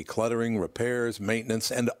 staging, decluttering, repairs, maintenance,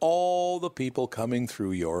 and all the people coming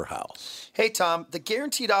through your house. Hey, Tom, the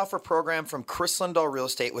Guaranteed Offer program from Chris Lindahl Real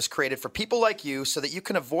Estate was created for people like you so that you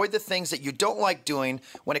can avoid the things that you don't like doing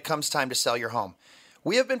when it comes time to sell your home.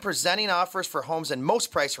 We have been presenting offers for homes in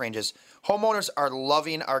most price ranges. Homeowners are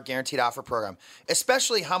loving our Guaranteed Offer program,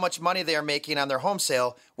 especially how much money they are making on their home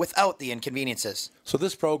sale without the inconveniences. So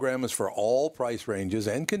this program is for all price ranges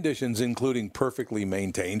and conditions, including perfectly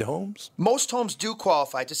maintained homes? Most homes do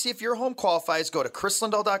qualify. To see if your home qualifies, go to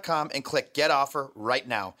chrislindahl.com and click Get Offer right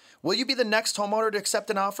now. Will you be the next homeowner to accept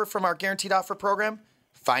an offer from our Guaranteed Offer program?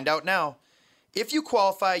 Find out now. If you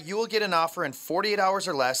qualify, you will get an offer in 48 hours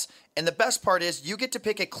or less, and the best part is you get to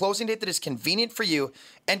pick a closing date that is convenient for you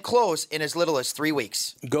and close in as little as 3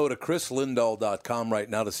 weeks. Go to chrislindahl.com right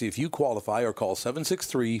now to see if you qualify or call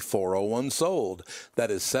 763-401-SOLD. That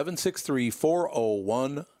is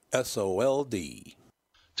 763-401-SOLD.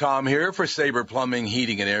 Tom here for Sabre Plumbing,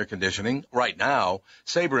 Heating, and Air Conditioning. Right now,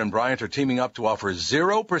 Sabre and Bryant are teaming up to offer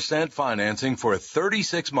 0% financing for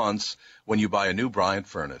 36 months when you buy a new Bryant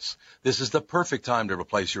furnace. This is the perfect time to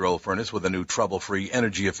replace your old furnace with a new trouble-free,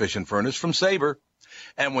 energy-efficient furnace from Sabre.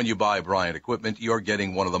 And when you buy Bryant equipment, you're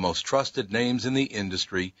getting one of the most trusted names in the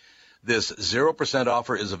industry. This 0%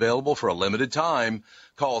 offer is available for a limited time.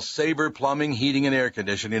 Call Sabre Plumbing, Heating, and Air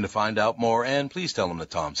Conditioning to find out more, and please tell them that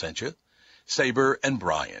Tom sent you. Sabre and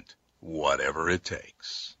Bryant, whatever it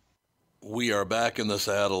takes. We are back in the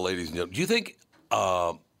saddle, ladies and gentlemen. Do you think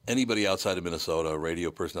anybody outside of Minnesota, a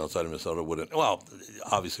radio person outside of Minnesota, would have, well,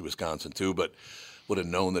 obviously Wisconsin too, but would have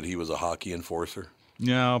known that he was a hockey enforcer?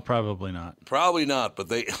 No, probably not. Probably not,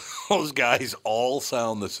 but those guys all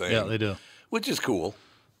sound the same. Yeah, they do. Which is cool.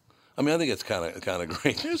 I mean, I think it's kind of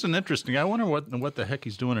great. Here's an interesting. I wonder what the heck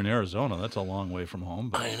he's doing in Arizona. That's a long way from home.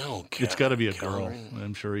 But I know. It's got to be a girl.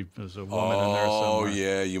 I'm sure there's a woman in there somewhere. Oh,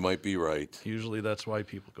 yeah, you might be right. Usually that's why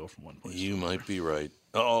people go from one place. You might be right.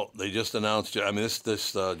 Oh, they just announced. I mean,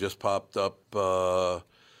 this just popped up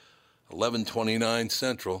 11:29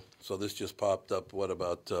 Central. So this just popped up. What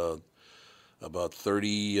about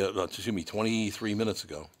 23 minutes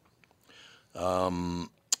ago?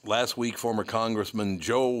 Last week, former Congressman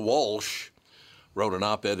Joe Walsh wrote an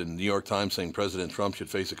op-ed in the New York Times saying President Trump should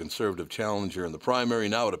face a conservative challenger in the primary.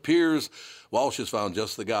 Now it appears Walsh has found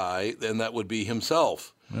just the guy, and that would be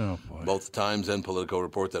himself. Oh, boy. Both the Times and Politico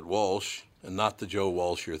report that Walsh, and not the Joe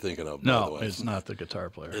Walsh you're thinking of, by the No, way. it's not the guitar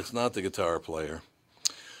player. It's not the guitar player.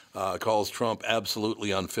 Calls Trump absolutely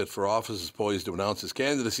unfit for office, is poised to announce his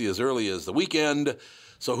candidacy as early as the weekend.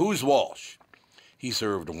 So who's Walsh? He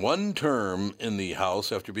served one term in the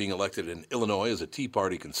House after being elected in Illinois as a Tea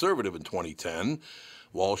Party conservative in 2010.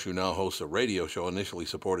 Walsh, who now hosts a radio show, initially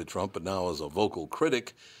supported Trump, but now is a vocal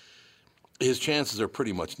critic. His chances are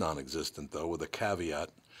pretty much non-existent, though, with a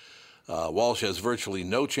caveat. Walsh has virtually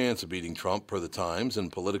no chance of beating Trump, per the Times,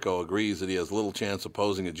 and Politico agrees that he has little chance of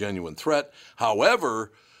posing a genuine threat.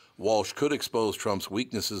 However, Walsh could expose Trump's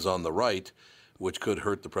weaknesses on the right, which could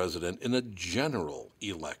hurt the president in a general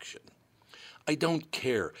election. I don't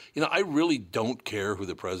care. I really don't care who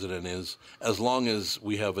the president is, as long as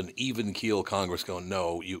we have an even keel Congress going,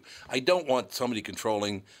 no, I don't want somebody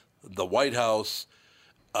controlling the White House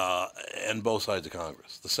and both sides of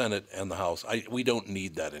Congress, the Senate and the House. We don't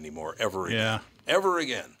need that anymore, ever again. Yeah. Ever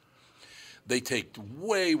again. They take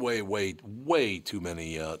way, way, way, way too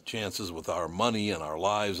many chances with our money and our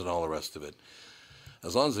lives and all the rest of it.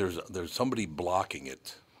 As long as there's somebody blocking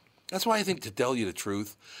it. That's why I think, to tell you the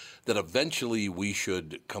truth, that eventually we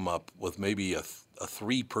should come up with maybe a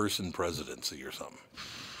three-person presidency or something.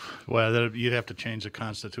 Well, you'd have to change the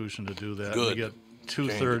Constitution to do that. Good. You get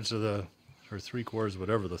 2/3 of or 3/4,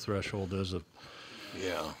 whatever the threshold is of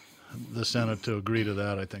the Senate to agree to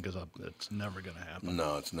that. I think it's never going to happen.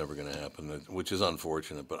 No, it's never going to happen, which is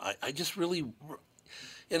unfortunate. But I just really,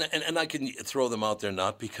 and I can throw them out there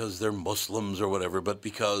not because they're Muslims or whatever, but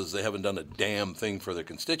because they haven't done a damn thing for their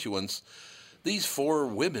constituents. These 4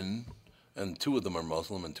 women, and 2 of them are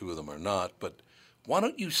Muslim and 2 of them are not, but why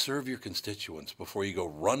don't you serve your constituents before you go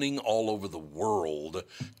running all over the world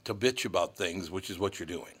to bitch about things, which is what you're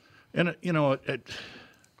doing? And,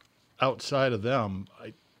 outside of them,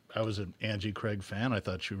 I was an Angie Craig fan. I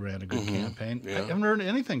thought she ran a good campaign. Yeah. I haven't heard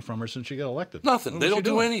anything from her since she got elected. Nothing. They don't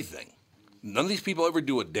do doing? anything. None of these people ever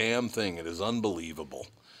do a damn thing. It is unbelievable,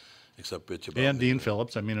 except bitch about And me. Dean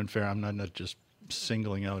Phillips. I mean, in fair, I'm not just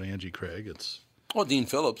singling out Angie Craig. Well, Dean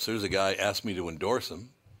Phillips, there's a guy asked me to endorse him.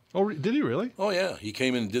 Oh, did he really? Oh, yeah. He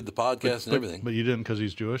came in and did the podcast and everything. But you didn't because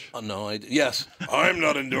he's Jewish? No, yes. I'm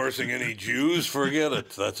not endorsing any Jews. Forget it.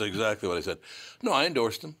 That's exactly what I said. No, I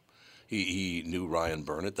endorsed him. He knew Ryan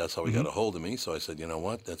Burnett. That's how he got a hold of me. So I said, you know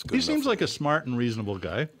what? That's good He enough seems for like me. a smart and reasonable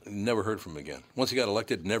guy. Never heard from him again. Once he got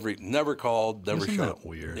elected, never called, never Isn't showed that up.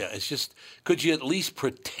 weird? Yeah, it's just, could you at least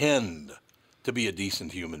pretend to be a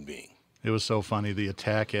decent human being? It was so funny, the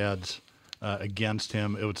attack ads against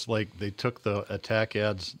him. It was like they took the attack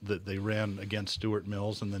ads that they ran against Stuart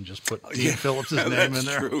Mills and then just put Dean Phillips' name in there.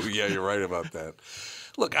 That's true. Yeah, you're right about that.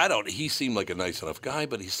 Look, he seemed like a nice enough guy,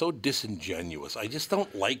 but he's so disingenuous. I just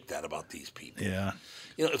don't like that about these people. Yeah.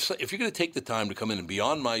 If you're going to take the time to come in and be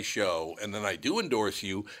on my show, and then I do endorse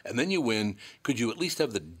you, and then you win, could you at least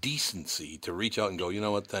have the decency to reach out and go, you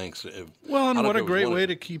know what, thanks. Well, and what a great way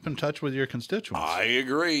to to keep in touch with your constituents. I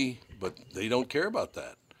agree, but they don't care about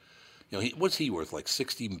that. What's he worth? Like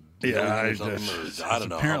 $60 billion or something? I don't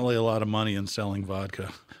know. Apparently a lot of money in selling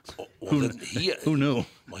vodka. Who knew?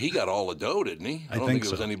 Well, he got all the dough, didn't he? I don't think think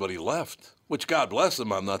there was so. anybody left. Which, God bless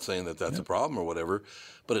him. I'm not saying that that's a problem or whatever,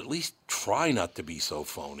 but at least try not to be so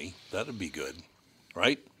phony. That'd be good.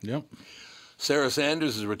 right? Yep. Sarah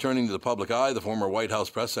Sanders is returning to the public eye. The former White House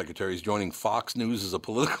press secretary is joining Fox News as a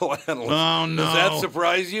political analyst. Oh, no. Does that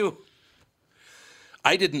surprise you?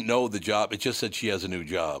 I didn't know the job. It just said she has a new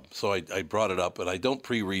job. So I brought it up, and I don't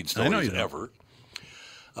pre-read stories ever.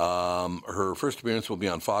 Her first appearance will be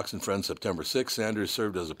on Fox and Friends September 6th. Sanders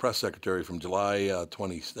served as a press secretary from July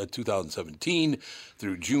 2017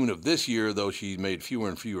 through June of this year, though she made fewer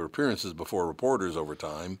and fewer appearances before reporters over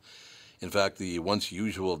time. In fact, the once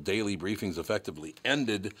usual daily briefings effectively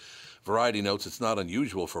ended. Variety notes it's not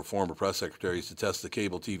unusual for former press secretaries to test the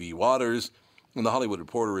cable TV waters, and the Hollywood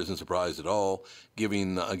Reporter isn't surprised at all,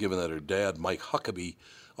 given that her dad, Mike Huckabee,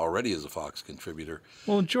 already is a Fox contributor.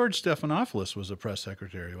 Well, George Stephanopoulos was a press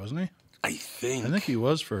secretary, wasn't he? I think he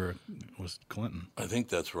was Clinton. I think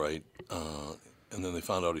that's right. And then they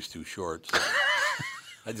found out he's too short.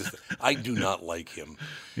 So. I do not like him.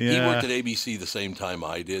 Yeah. He worked at ABC the same time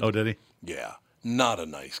I did. Oh, did he? Yeah. Not a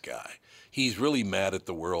nice guy. He's really mad at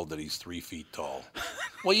the world that he's 3 feet tall.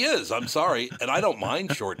 Well, he is. I'm sorry. And I don't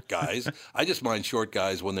mind short guys. I just mind short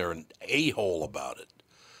guys when they're an a-hole about it.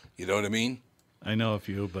 You know what I mean? I know a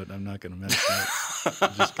few, but I'm not going to mention it.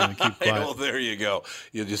 I'm just going to keep quiet. Well, there you go.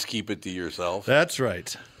 You'll just keep it to yourself. That's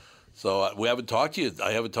right. So we haven't talked to you.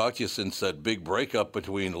 I haven't talked to you since that big breakup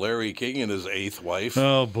between Larry King and his 8th wife.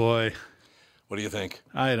 Oh, boy. What do you think?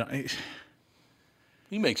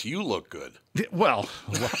 He makes you look good. Well,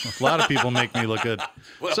 a lot of people make me look good.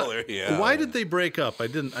 Well, yeah. Why did they break up? I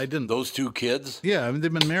didn't. Those two kids? Yeah, I mean,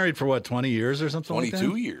 they've been married for, 20 years or something like that?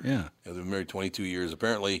 22 years. Yeah. They've been married 22 years.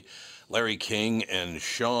 Apparently, Larry King and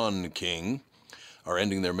Sean King are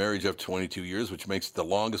ending their marriage after 22 years, which makes it the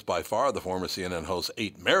longest by far of the former CNN host's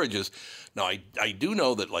 8 marriages. Now, I do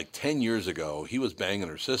know that like 10 years ago, he was banging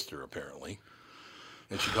her sister, apparently,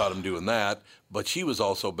 and she caught him doing that. But she was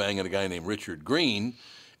also banging a guy named Richard Green,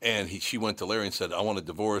 and she went to Larry and said, I want a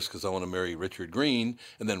divorce because I want to marry Richard Green.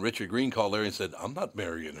 And then Richard Green called Larry and said, I'm not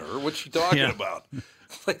marrying her. What's she talking about?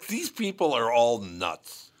 Like, these people are all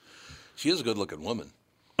nuts. She is a good-looking woman.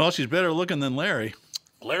 Well, she's better looking than Larry.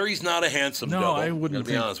 Larry's not a handsome No, devil. I wouldn't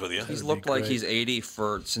be honest with you. He's looked like he's 80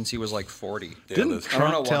 since he was like 40. Yeah, Didn't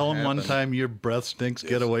Trump tell him happened. one time, your breath stinks,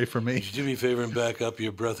 get away from me? Do me a favor and back up.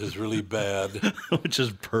 Your breath is really bad. Which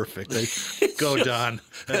is perfect. Go, Don.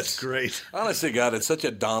 That's great. Honest to God, it's such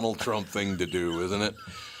a Donald Trump thing to do, isn't it?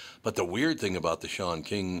 But the weird thing about the Sean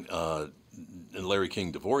King and Larry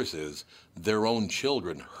King divorce is their own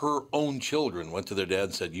children, her own children, went to their dad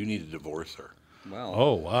and said, you need to divorce her. Wow.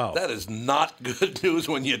 Oh, wow. That is not good news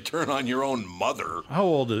when you turn on your own mother. How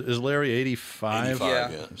old is Larry? 85?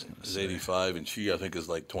 85, Yeah. He's 85, and she, I think, is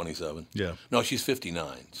like 27. Yeah. No, she's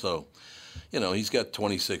 59. So, he's got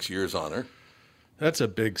 26 years on her. That's a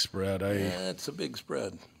big spread. Yeah, it's a big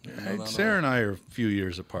spread. Sarah and I are a few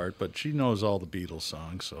years apart, but she knows all the Beatles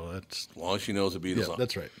songs, so that's... As long as she knows the Beatles. Yeah,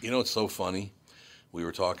 that's right. You know, it's so funny. We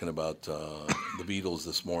were talking about the Beatles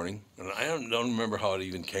this morning, and I don't remember how it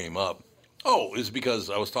even came up. Oh, it's because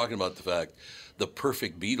I was talking about the fact the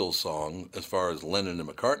perfect Beatles song, as far as Lennon and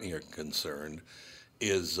McCartney are concerned,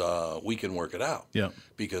 is We Can Work It Out. Yeah.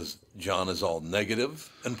 Because John is all negative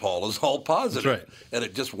and Paul is all positive. That's right. And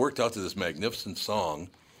it just worked out to this magnificent song.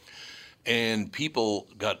 And people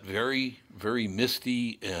got very, very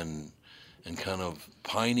misty and kind of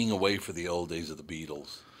pining away for the old days of the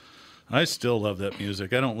Beatles. I still love that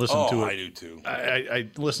music. I don't listen to it. I do too. I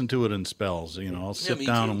listen to it in spells. I'll sit me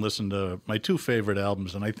down too. and listen to my 2 favorite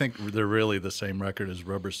albums, and I think they're really the same record as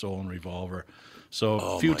Rubber Soul and Revolver. So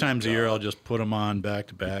a few my times a year, God. I'll just put them on back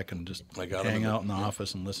to back and just I got 'em hang in out in the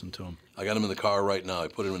office and listen to them. I got them in the car right now. I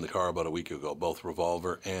put them in the car about a week ago, both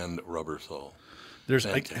Revolver and Rubber Soul.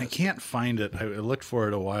 I can't find it. I looked for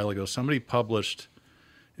it a while ago. Somebody published,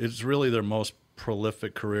 it's really their most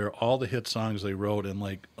prolific career, all the hit songs they wrote in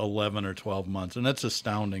like 11 or 12 months. And that's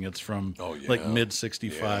astounding. It's from like mid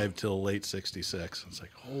 65 till late 66. It's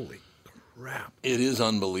like, holy crap. It is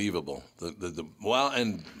unbelievable. It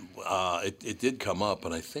did come up,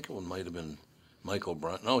 and I think it might have been Michael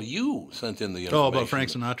Browne. No, you sent in the information. Oh, about Frank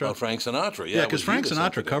Sinatra? About Frank Sinatra, Yeah, because Frank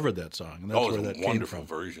Sinatra covered that song. And that's where it's that a wonderful came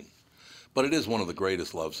from. version. But it is one of the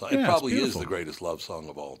greatest love songs. Yeah, it probably it's is beautiful. the greatest love song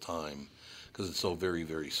of all time because it's so very,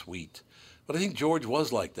 very sweet. But I think George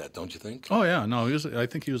was like that, don't you think? Oh, yeah. No, I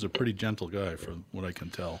think he was a pretty gentle guy from what I can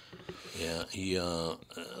tell. Yeah,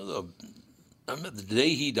 the day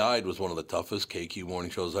he died was one of the toughest KQ morning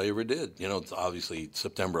shows I ever did. It's obviously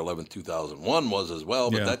September 11th, 2001 was as well,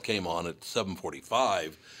 but that came on at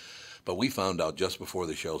 7:45. But we found out just before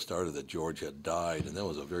the show started that George had died, and that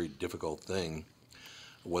was a very difficult thing,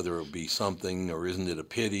 whether it be something or isn't it a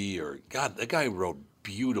pity or, God, that guy wrote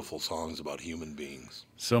beautiful songs about human beings.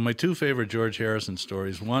 So my two favorite George Harrison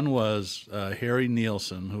stories. One was Harry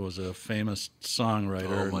Nilsson, who was a famous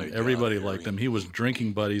songwriter. Oh, my and God, everybody Harry. liked him. He was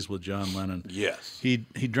drinking buddies with John Lennon. Yes. He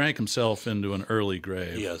drank himself into an early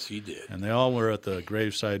grave. Yes, he did. And they all were at the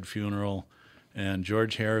graveside funeral, and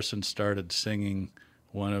George Harrison started singing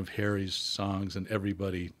one of Harry's songs, and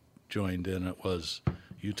everybody joined in. It was,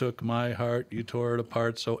 "You took my heart, you tore it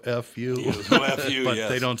apart, so F you." So F you, But yes.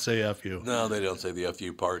 they don't say F you. No, they don't say the F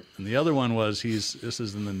you part. And the other one was, this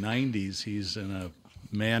is in the 90s, he's in a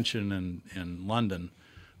mansion in London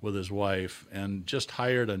with his wife and just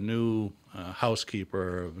hired a new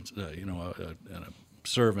housekeeper, and a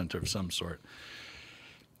servant of some sort.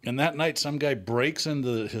 And that night, some guy breaks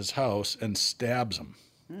into his house and stabs him.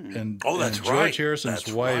 And, Oh, that's and George right. Harrison's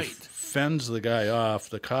That's wife right. fends the guy off.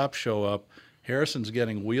 The cops show up. Harrison's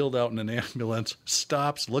getting wheeled out in an ambulance,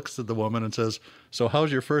 stops, looks at the woman, and says, "So how's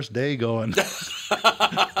your first day going?"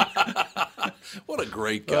 What a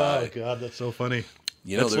great guy. Oh, God, that's so funny.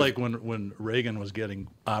 You know, It's there's- like when Reagan was getting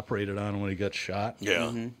operated on when he got shot.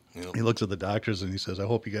 Yeah. Yeah. He looks at the doctors and he says, "I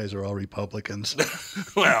hope you guys are all Republicans."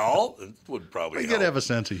 Well, it would probably You help. got to have a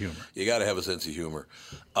sense of humor. You got to have a sense of humor.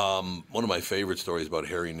 One of my favorite stories about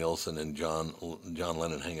Harry Nilsson and John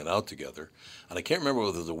Lennon hanging out together, and I can't remember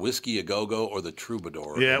whether it was the Whiskey A Go-Go or the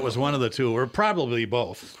Troubadour. Yeah, it was one of the two, or probably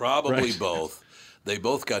both. Probably Right. both. They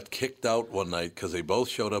both got kicked out one night because they both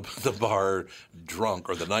showed up at the bar drunk,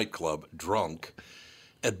 or the nightclub drunk,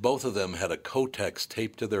 and both of them had a Kotex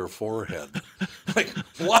taped to their forehead. Like,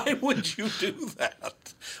 why would you do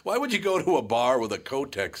that? Why would you go to a bar with a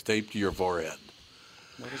Kotex taped to your forehead?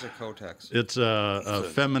 What is a Kotex? It's a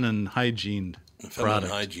feminine hygiene Feminine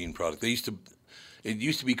product. hygiene product. It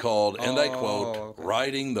used to be called, and I quote, okay.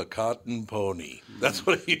 "riding the cotton pony." That's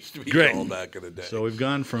what it used to be Great. called back in the day. So we've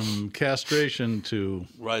gone from castration to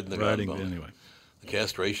Riding the cotton pony. anyway. The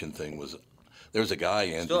castration thing was, there was a guy,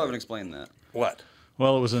 Andy. Still haven't explained that. What?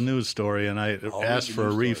 Well, it was a news story, and I Always asked a for a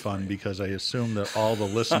news story refund for you. because I assumed that all the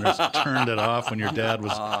listeners turned it off when your dad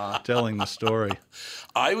was telling the story.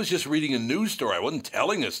 I was just reading a news story. I wasn't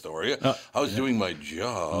telling a story. I was doing my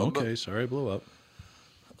job. Okay, sorry, I blew up.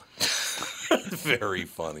 Very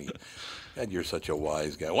funny. God, you're such a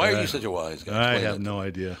wise guy. Why are you such a wise guy? I Explain have it. no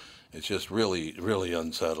idea. It's just really, really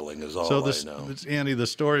unsettling is all So I know. Andy, the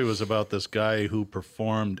story was about this guy who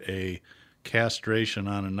performed a castration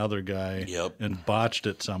on another guy Yep. and botched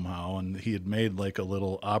it somehow, and he had made like a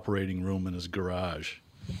little operating room in his garage.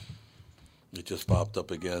 It just popped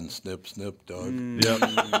up again. Snip, snip, dog.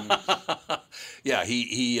 Yep. Yeah,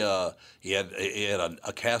 he had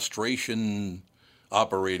a castration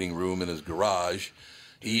operating room in his garage.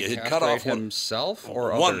 He had cut off one, himself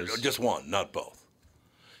or one, others. just one, not both.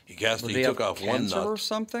 He Would he they took have off one cancer nut. or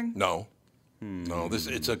something? No, no.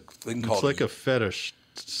 It's a thing called. It's like a fetish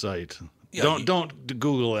site. Yeah, don't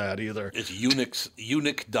Google that either. It's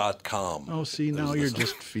eunuch.com. Oh, see, now you're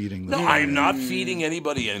just feeding No, them. I'm not feeding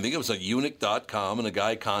anybody anything. It was a eunuch.com, and a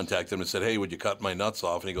guy contacted him and said, "Hey, would you cut my nuts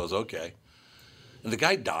off?" And he goes, "Okay." And the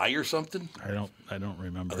guy die or something? I don't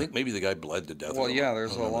remember. I think maybe the guy bled to death. Well, I don't- yeah, I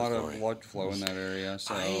there's don't a remember lot the of story. blood flow in that area.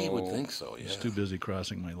 So I would think so. Yeah. It's too busy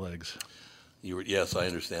crossing my legs. Yes, I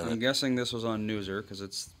understand I'm that. guessing this was on Newser because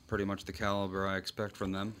it's pretty much the caliber I expect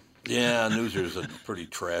from them. Yeah, Newser's a pretty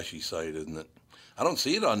trashy site, isn't it? I don't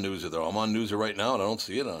see it on Newser though. I'm on Newser right now, and I don't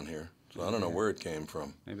see it on here. So I don't know where it came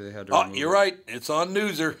from. Maybe they had to. Oh, remove you're it. right. It's on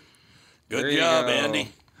Newser. Good There you job, go. Andy.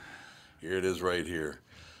 Here it is right here.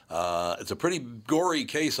 It's a pretty gory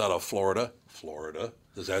case out of Florida. Florida.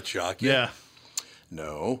 Does that shock you? Yeah.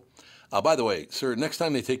 No. By the way, sir, next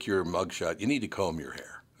time they take your mugshot, you need to comb your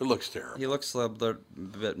hair. It looks terrible. He looks a bit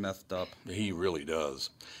methed up. He really does.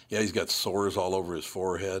 Yeah, he's got sores all over his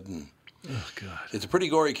forehead. And Oh, God. it's a pretty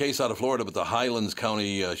gory case out of Florida, but the Highlands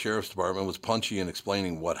County Sheriff's Department was punchy in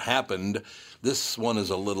explaining what happened. This one is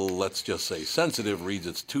a little, let's just say, sensitive, reads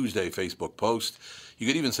its Tuesday Facebook post. You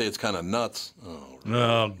could even say it's kind of nuts. Oh,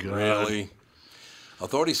 Oh, God. really?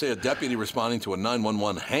 Authorities say a deputy responding to a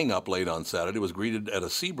 911 hang-up late on Saturday was greeted at a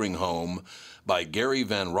Sebring home by Gary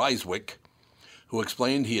Van Ryswick, who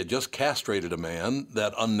explained he had just castrated a man.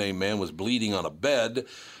 That unnamed man was bleeding on a bed.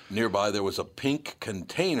 Nearby, there was a pink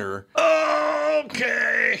container.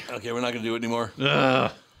 Okay. Okay, we're not going to do it anymore.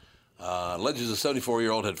 Alleges a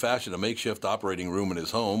 74-year-old had fashioned a makeshift operating room in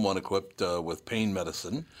his home, one equipped with pain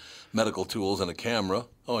medicine, medical tools, and a camera.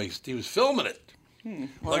 Oh, he was filming it.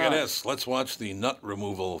 Look at this. Let's watch the nut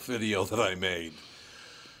removal video that I made.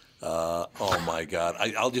 Oh, my God.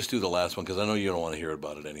 I'll just do the last one because I know you don't want to hear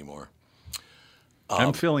about it anymore.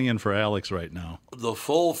 I'm filling in for Alex right now. The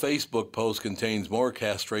full Facebook post contains more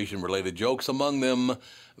castration-related jokes. Among them,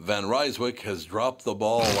 Van Ryswick has dropped the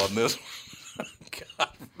ball on this. God,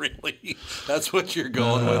 really? That's what you're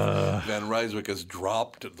going with? Van Ryswick has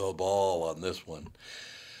dropped the ball on this one.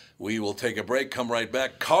 We will take a break, come right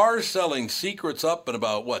back. Car selling secrets up in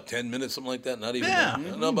about, 10 minutes, something like that? Not even Yeah.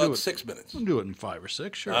 that. No, about 6 minutes. We'll do it in 5 or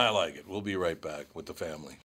 6, sure. I like it. We'll be right back with the family.